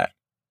say to that.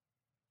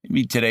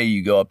 Maybe today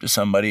you go up to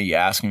somebody, you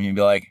ask them, you'd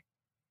be like,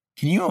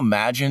 can you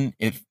imagine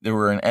if there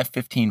were an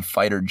F-15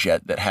 fighter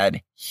jet that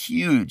had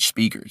huge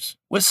speakers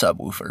with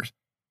subwoofers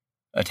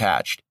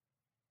attached?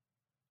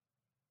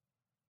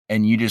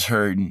 And you just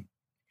heard,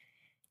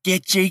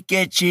 get you,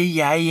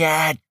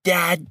 yeah,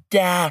 da,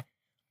 da.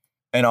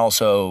 And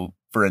also,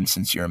 for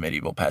instance, you're a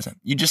medieval peasant.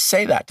 You just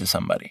say that to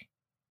somebody.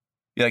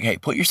 Be like, hey,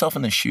 put yourself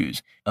in the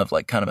shoes of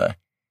like kind of a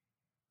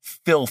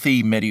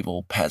filthy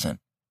medieval peasant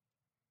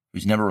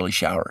who's never really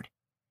showered.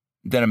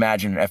 Then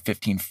imagine an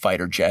F-15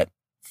 fighter jet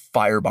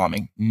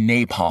firebombing,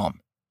 napalm,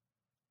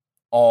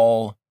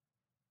 all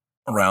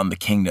around the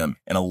kingdom.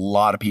 And a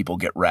lot of people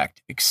get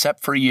wrecked,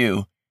 except for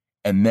you.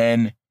 And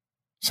then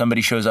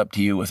somebody shows up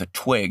to you with a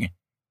twig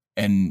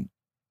and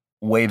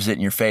waves it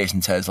in your face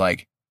and says,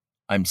 like,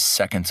 I'm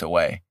seconds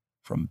away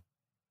from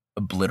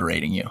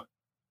obliterating you.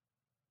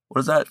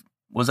 What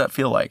does that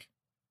feel like?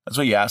 That's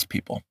what you ask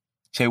people.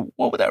 Say,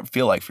 what would that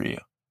feel like for you?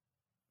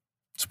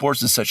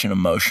 Sports is such an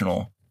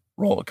emotional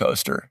roller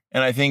coaster.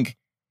 And I think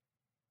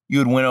you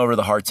would win over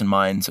the hearts and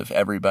minds of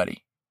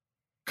everybody.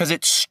 Because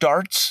it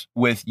starts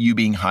with you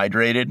being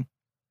hydrated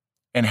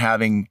and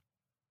having,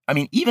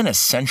 even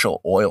essential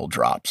oil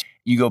drops.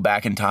 You go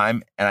back in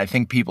time, and I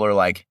think people are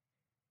like,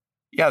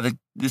 yeah,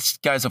 this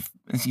guy's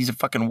he's a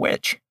fucking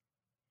witch.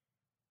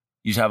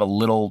 You just have a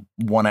little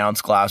 1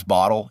 ounce glass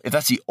bottle. If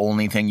that's the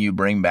only thing you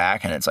bring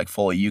back and it's like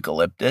full of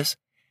eucalyptus,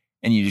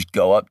 and you just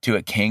go up to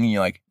a king and you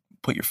like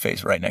put your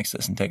face right next to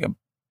this and take a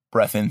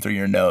breath in through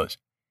your nose.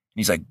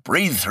 And he's like,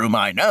 breathe through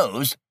my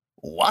nose.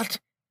 What?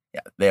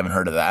 Yeah, they haven't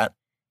heard of that.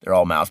 They're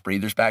all mouth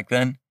breathers back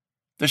then.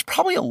 There's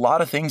probably a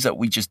lot of things that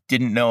we just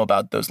didn't know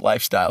about those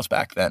lifestyles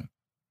back then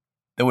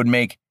that would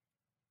make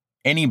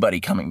anybody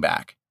coming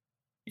back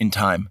in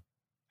time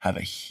have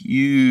a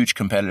huge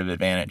competitive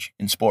advantage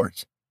in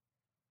sports.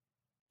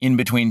 In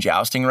between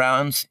jousting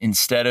rounds,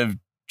 instead of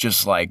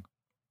just like,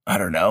 I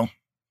don't know,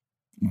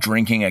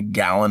 drinking a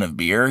gallon of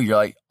beer, you're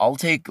like, I'll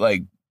take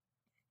like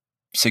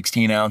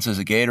 16 ounces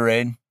of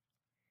Gatorade.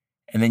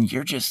 And then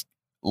you're just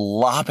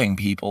lopping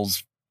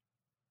people's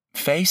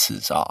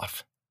faces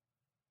off.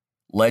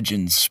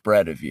 Legends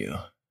spread of you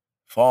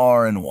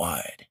far and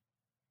wide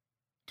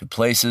to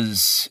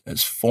places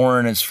as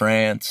foreign as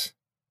France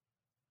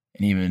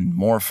and even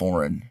more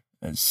foreign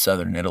as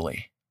southern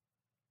Italy.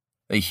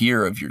 They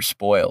hear of your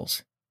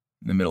spoils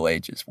in the Middle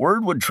Ages.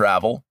 Word would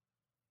travel.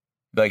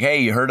 Be like,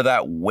 hey, you heard of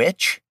that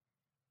witch?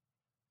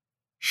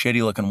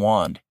 Shitty looking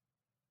wand.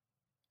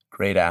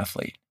 Great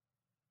athlete.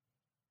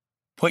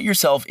 Put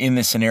yourself in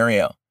this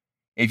scenario.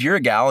 If you're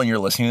a gal and you're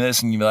listening to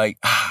this and you're like,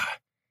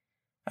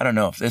 I don't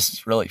know if this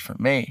is really for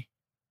me.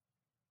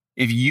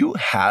 If you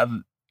have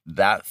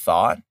that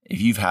thought,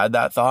 if you've had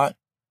that thought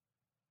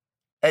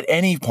at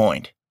any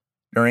point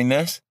during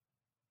this,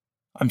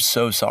 I'm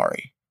so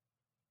sorry.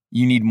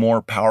 You need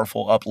more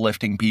powerful,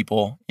 uplifting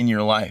people in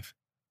your life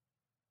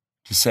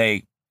to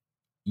say,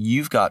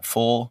 you've got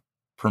full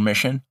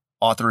permission,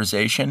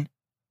 authorization.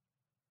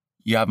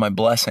 You have my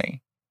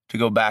blessing to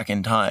go back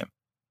in time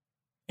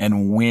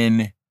and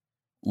win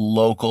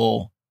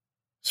local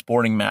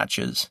sporting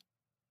matches,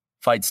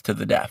 fights to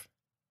the death.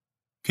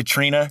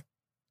 Katrina,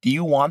 do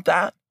you want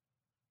that?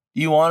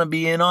 Do you want to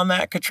be in on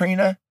that,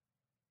 Katrina?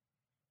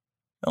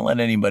 Don't let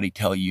anybody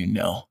tell you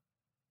no.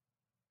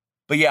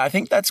 But yeah, I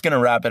think that's going to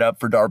wrap it up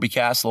for Derby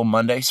Castle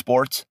Monday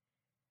Sports.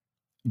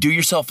 Do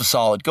yourself a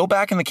solid. Go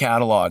back in the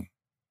catalog.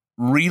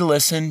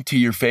 Re-listen to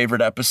your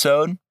favorite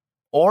episode,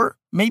 or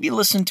maybe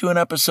listen to an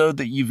episode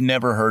that you've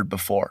never heard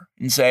before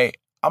and say,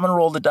 I'm going to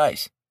roll the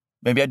dice.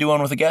 Maybe I do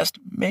one with a guest.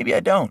 Maybe I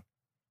don't.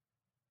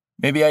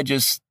 Maybe I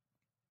just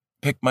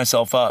pick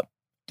myself up,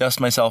 dust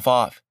myself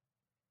off,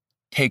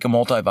 take a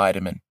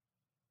multivitamin,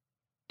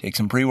 take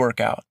some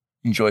pre-workout,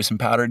 enjoy some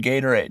powdered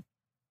Gatorade.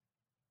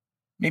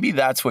 Maybe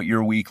that's what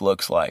your week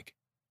looks like.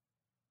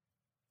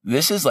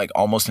 This is like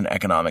almost an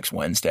economics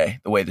Wednesday,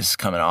 the way this is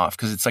coming off,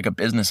 because it's like a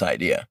business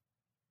idea.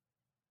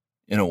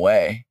 In a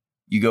way,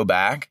 you go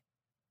back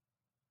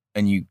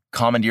and you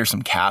commandeer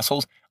some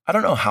castles. I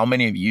don't know how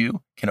many of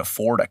you can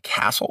afford a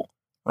castle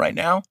right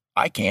now.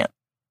 I can't.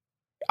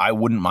 I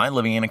wouldn't mind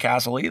living in a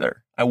castle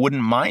either. I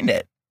wouldn't mind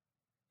it.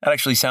 That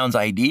actually sounds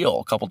ideal.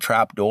 A couple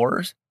trap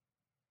doors,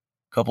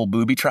 a couple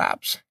booby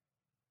traps.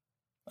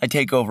 I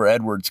take over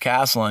Edward's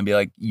castle and be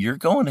like, you're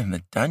going in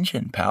the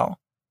dungeon, pal.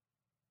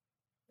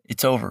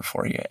 It's over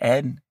for you,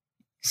 Ed,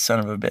 son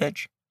of a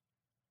bitch.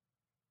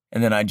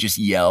 And then I just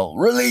yell,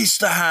 release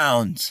the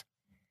hounds.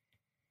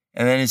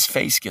 And then his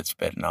face gets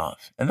bitten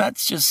off. And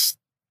that's just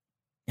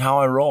how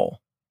I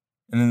roll.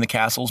 And then the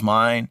castle's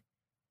mine.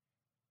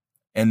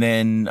 And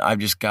then I've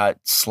just got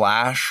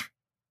Slash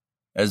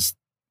as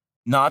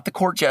not the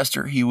court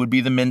jester. He would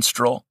be the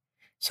minstrel.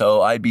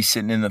 So I'd be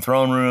sitting in the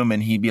throne room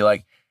and he'd be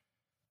like,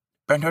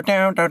 and I'd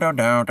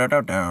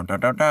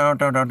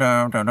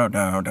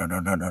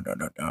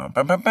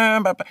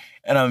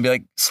be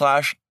like,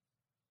 Slash,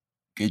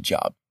 good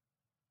job.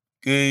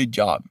 Good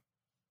job.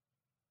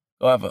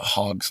 Go have a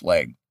hog's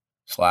leg,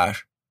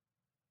 Slash.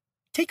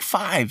 Take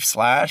 5,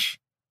 Slash.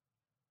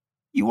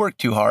 You work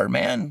too hard,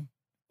 man.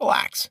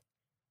 Relax.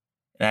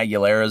 And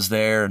Aguilera's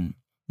there, and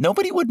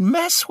nobody would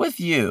mess with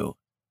you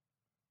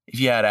if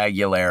you had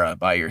Aguilera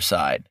by your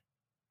side.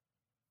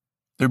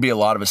 There'd be a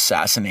lot of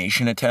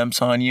assassination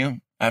attempts on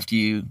you after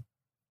you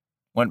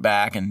went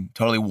back and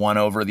totally won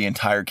over the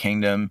entire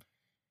kingdom,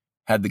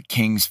 had the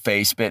king's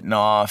face bitten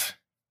off.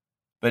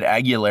 But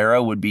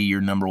Aguilera would be your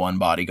number one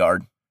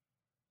bodyguard.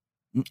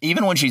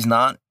 Even when she's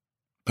not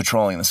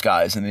patrolling the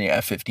skies in the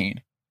F-15.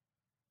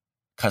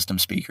 Custom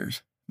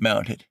speakers,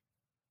 mounted.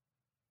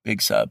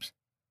 Big subs.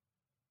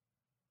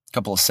 A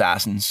couple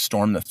assassins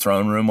storm the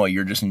throne room while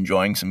you're just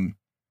enjoying some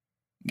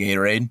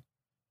Gatorade.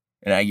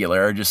 And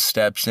Aguilera just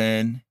steps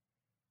in.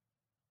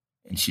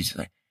 And she's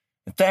like,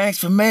 thanks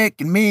for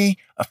making me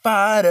a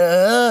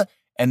fighter.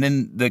 And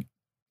then the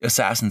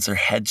assassins, their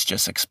heads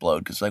just explode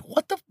because like,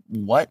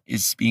 what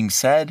is being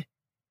said?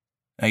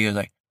 And he goes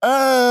like,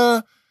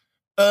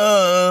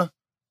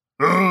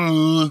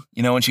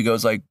 when she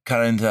goes like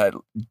kind of into that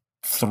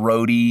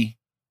throaty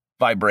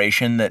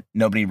vibration that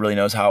nobody really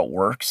knows how it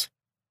works.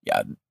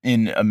 Yeah,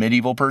 in a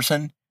medieval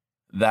person,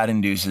 that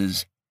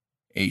induces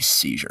a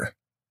seizure.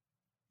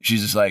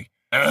 She's just like,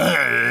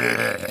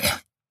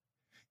 but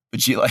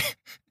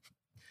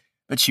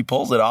she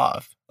pulls it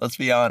off. Let's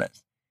be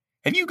honest.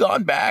 Have you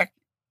gone back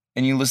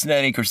and you listened to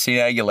any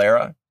Christina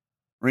Aguilera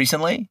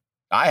recently?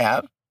 I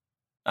have.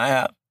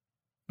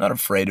 Not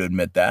afraid to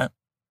admit that.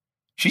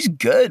 She's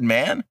good,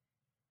 man.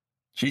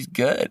 She's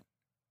good.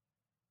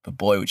 But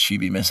boy, would she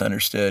be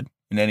misunderstood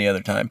in any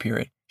other time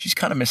period. She's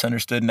kind of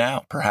misunderstood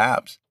now,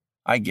 perhaps.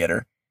 I get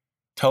her.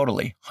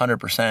 Totally,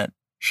 100%.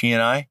 She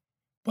and I.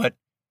 But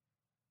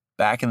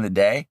back in the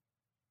day,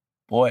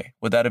 boy,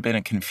 would that have been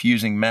a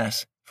confusing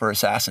mess for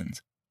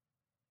assassins.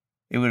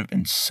 They would have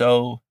been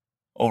so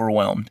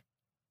overwhelmed.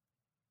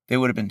 They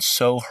would have been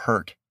so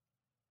hurt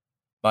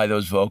by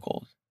those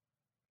vocals.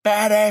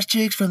 Badass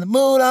chicks from the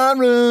Moulin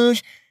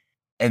Rouge.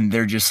 And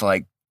they're just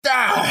like,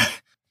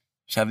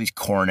 just have these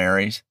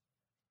coronaries.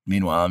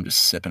 Meanwhile, I'm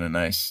just sipping a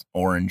nice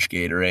orange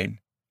Gatorade.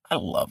 I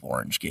love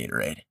orange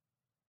Gatorade.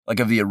 Like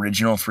of the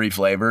original 3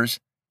 flavors,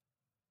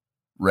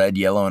 red,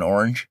 yellow, and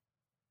orange,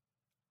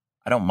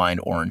 I don't mind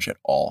orange at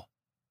all.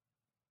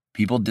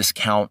 People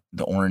discount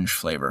the orange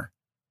flavor.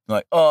 They're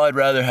like, oh, I'd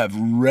rather have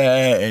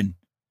red.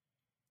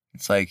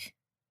 It's like,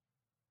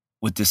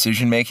 with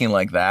decision making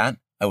like that,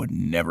 I would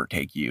never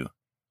take you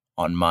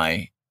on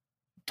my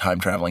time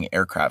traveling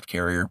aircraft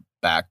carrier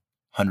back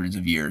hundreds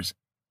of years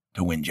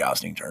to win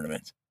jousting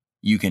tournaments.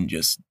 You can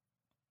just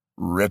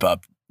rip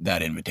up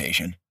that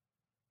invitation.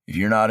 If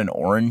you're not an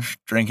orange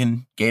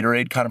drinking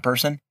Gatorade kind of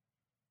person,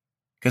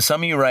 because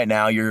some of you right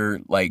now, you're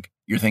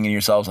thinking to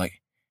yourselves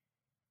like,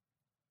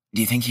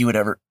 do you think he would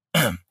ever,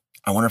 I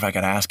wonder if I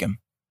could ask him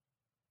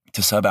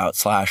to sub out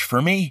Slash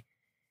for me.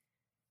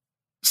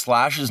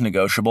 Slash is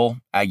negotiable.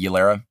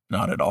 Aguilera,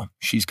 not at all.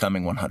 She's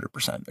coming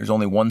 100%. There's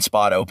only one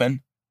spot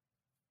open.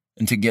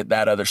 And to get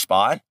that other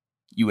spot,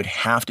 you would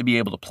have to be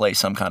able to play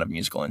some kind of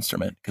musical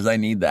instrument because I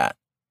need that.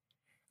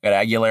 I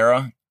got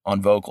Aguilera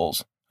on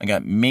vocals. I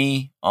got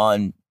me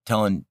on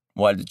telling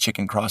why the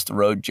chicken crossed the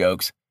road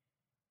jokes,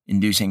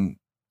 inducing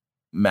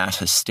mass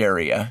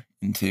hysteria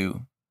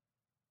into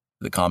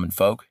the common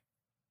folk.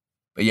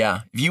 But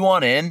yeah, if you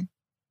want in,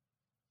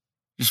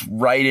 just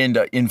write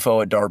into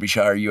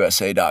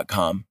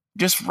info@DerbyshireUSA.com.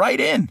 Just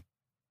write in.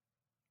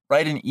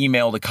 Write an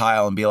email to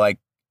Kyle and be like,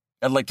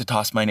 I'd like to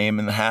toss my name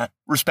in the hat.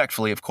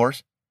 Respectfully, of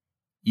course.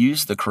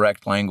 Use the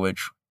correct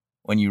language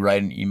when you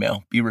write an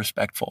email. Be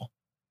respectful.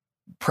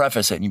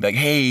 Preface it and you'd be like,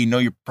 hey, no,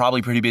 you're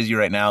probably pretty busy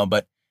right now,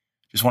 but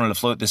just wanted to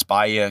float this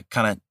by you,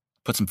 kind of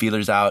put some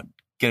feelers out,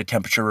 get a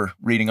temperature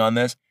reading on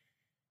this.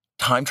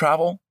 Time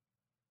travel?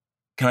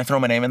 Can I throw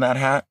my name in that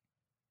hat?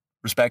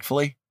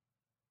 Respectfully?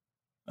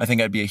 I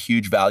think I'd be a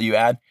huge value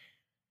add.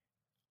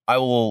 I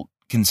will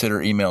consider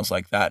emails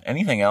like that.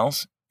 Anything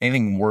else?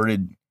 Anything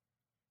worded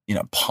in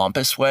a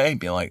pompous way?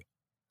 Be like,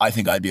 I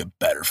think I'd be a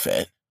better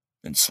fit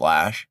than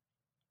Slash.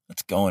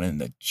 That's going in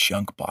the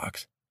junk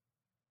box.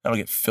 That'll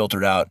get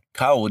filtered out.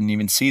 Kyle wouldn't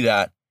even see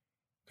that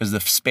because the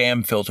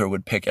spam filter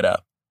would pick it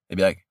up. They'd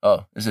be like,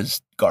 oh, this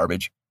is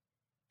garbage.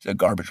 It's a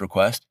garbage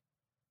request.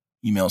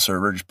 Email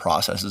server just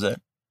processes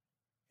it.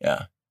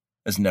 Yeah,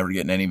 it's never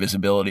getting any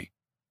visibility.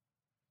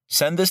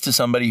 Send this to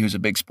somebody who's a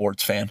big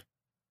sports fan.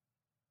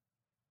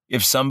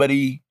 If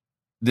somebody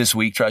this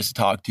week tries to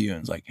talk to you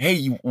and is like,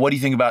 hey, what do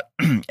you think about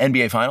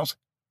NBA Finals?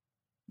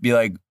 Be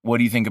like, what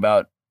do you think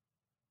about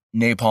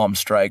Napalm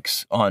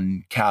Strikes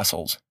on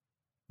Castles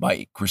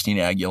by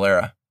Christina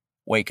Aguilera?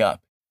 Wake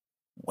up.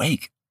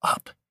 Wake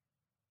up.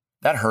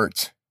 That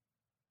hurts.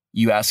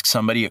 You ask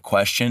somebody a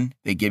question,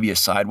 they give you a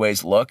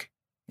sideways look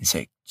and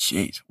say,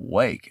 geez,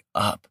 wake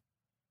up.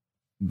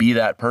 Be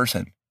that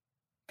person.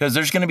 Because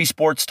there's going to be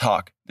sports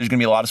talk. There's going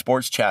to be a lot of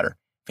sports chatter.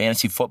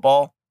 Fantasy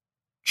football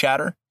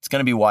chatter. It's going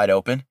to be wide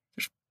open.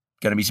 There's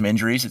going to be some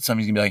injuries that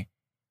somebody's going to be like,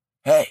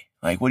 hey,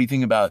 like, what do you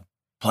think about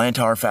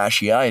plantar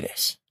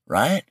fasciitis,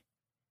 right?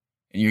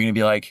 And you're going to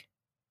be like,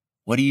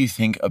 what do you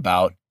think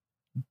about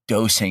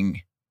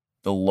dosing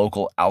the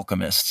local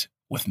alchemist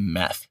with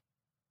meth?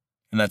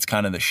 And that's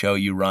kind of the show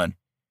you run.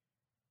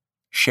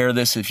 Share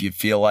this if you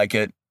feel like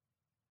it.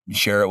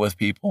 Share it with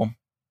people.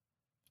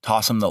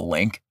 Toss them the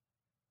link.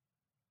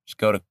 Just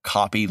go to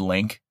copy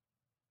link,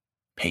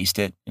 paste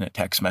it in a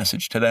text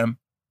message to them,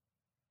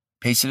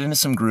 paste it into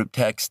some group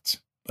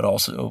texts, but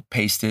also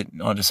paste it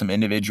onto some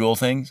individual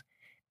things.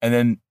 And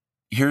then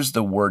here's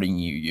the wording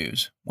you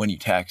use when you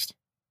text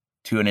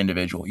to an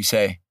individual. You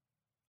say,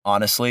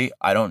 honestly,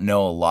 I don't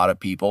know a lot of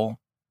people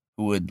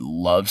who would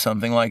love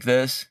something like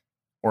this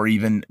or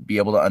even be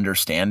able to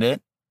understand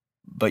it,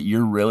 but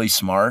you're really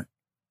smart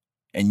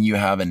and you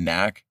have a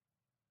knack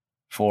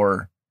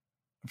for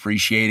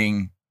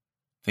appreciating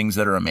things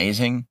that are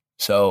amazing.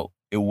 So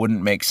it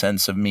wouldn't make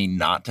sense of me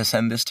not to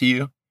send this to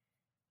you.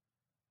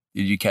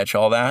 Did you catch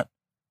all that?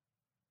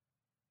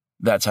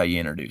 That's how you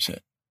introduce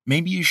it.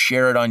 Maybe you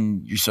share it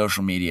on your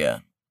social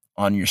media,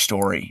 on your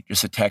story,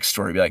 just a text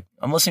story. Be like,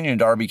 I'm listening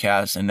to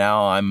DarbyCast and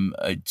now I'm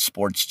a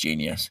sports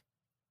genius.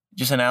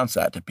 Just announce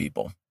that to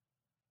people.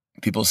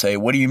 People say,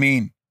 what do you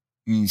mean?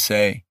 And you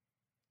say,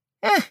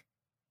 you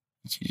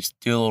just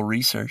do a little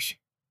research.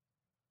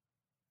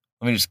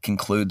 Let me just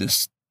conclude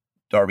this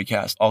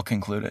DarbyCast. I'll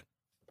conclude it.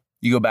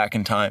 You go back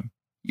in time.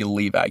 You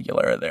leave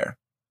Aguilera there.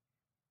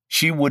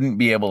 She wouldn't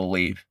be able to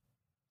leave.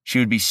 She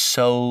would be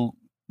so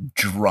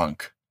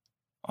drunk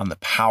on the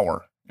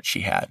power that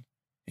she had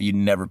that you'd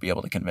never be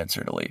able to convince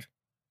her to leave.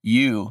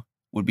 You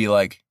would be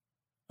like,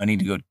 I need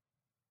to go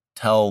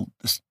tell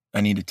this.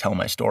 I need to tell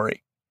my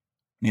story.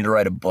 I need to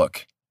write a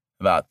book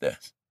about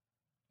this.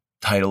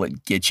 Title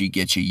it Gitchy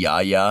Gitchy Ya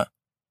Ya,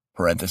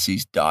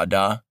 parentheses Da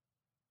Da,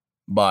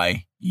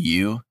 by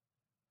you.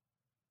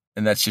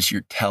 And that's just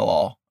your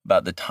tell-all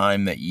about the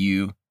time that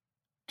you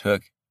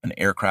took an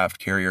aircraft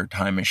carrier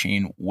time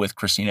machine with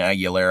Christina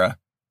Aguilera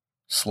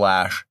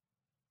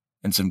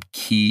 / and some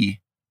key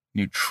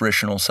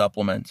nutritional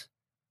supplements.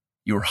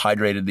 You were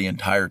hydrated the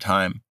entire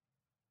time.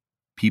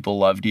 People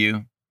loved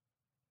you,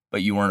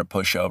 but you weren't a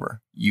pushover.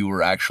 You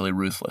were actually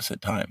ruthless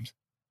at times.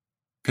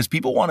 Because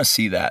people want to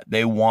see that.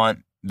 They want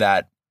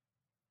that,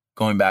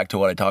 going back to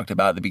what I talked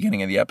about at the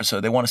beginning of the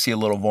episode, they want to see a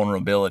little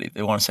vulnerability.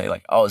 They want to say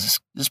like, oh, is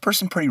this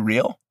person pretty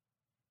real?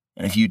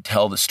 And if you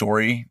tell the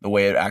story the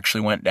way it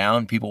actually went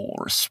down, people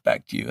will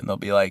respect you and they'll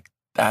be like,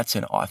 that's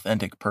an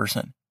authentic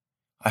person.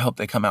 I hope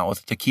they come out with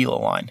a tequila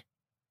line.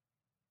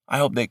 I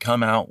hope they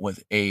come out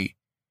with a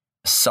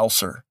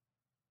seltzer,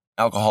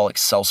 alcoholic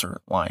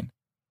seltzer line,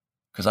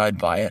 because I'd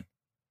buy it.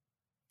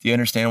 Do you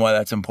understand why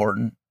that's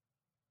important?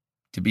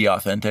 To be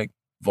authentic,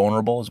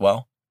 vulnerable as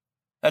well.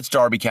 That's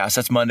DarbyCast.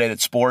 That's Monday.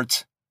 That's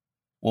sports.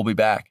 We'll be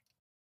back.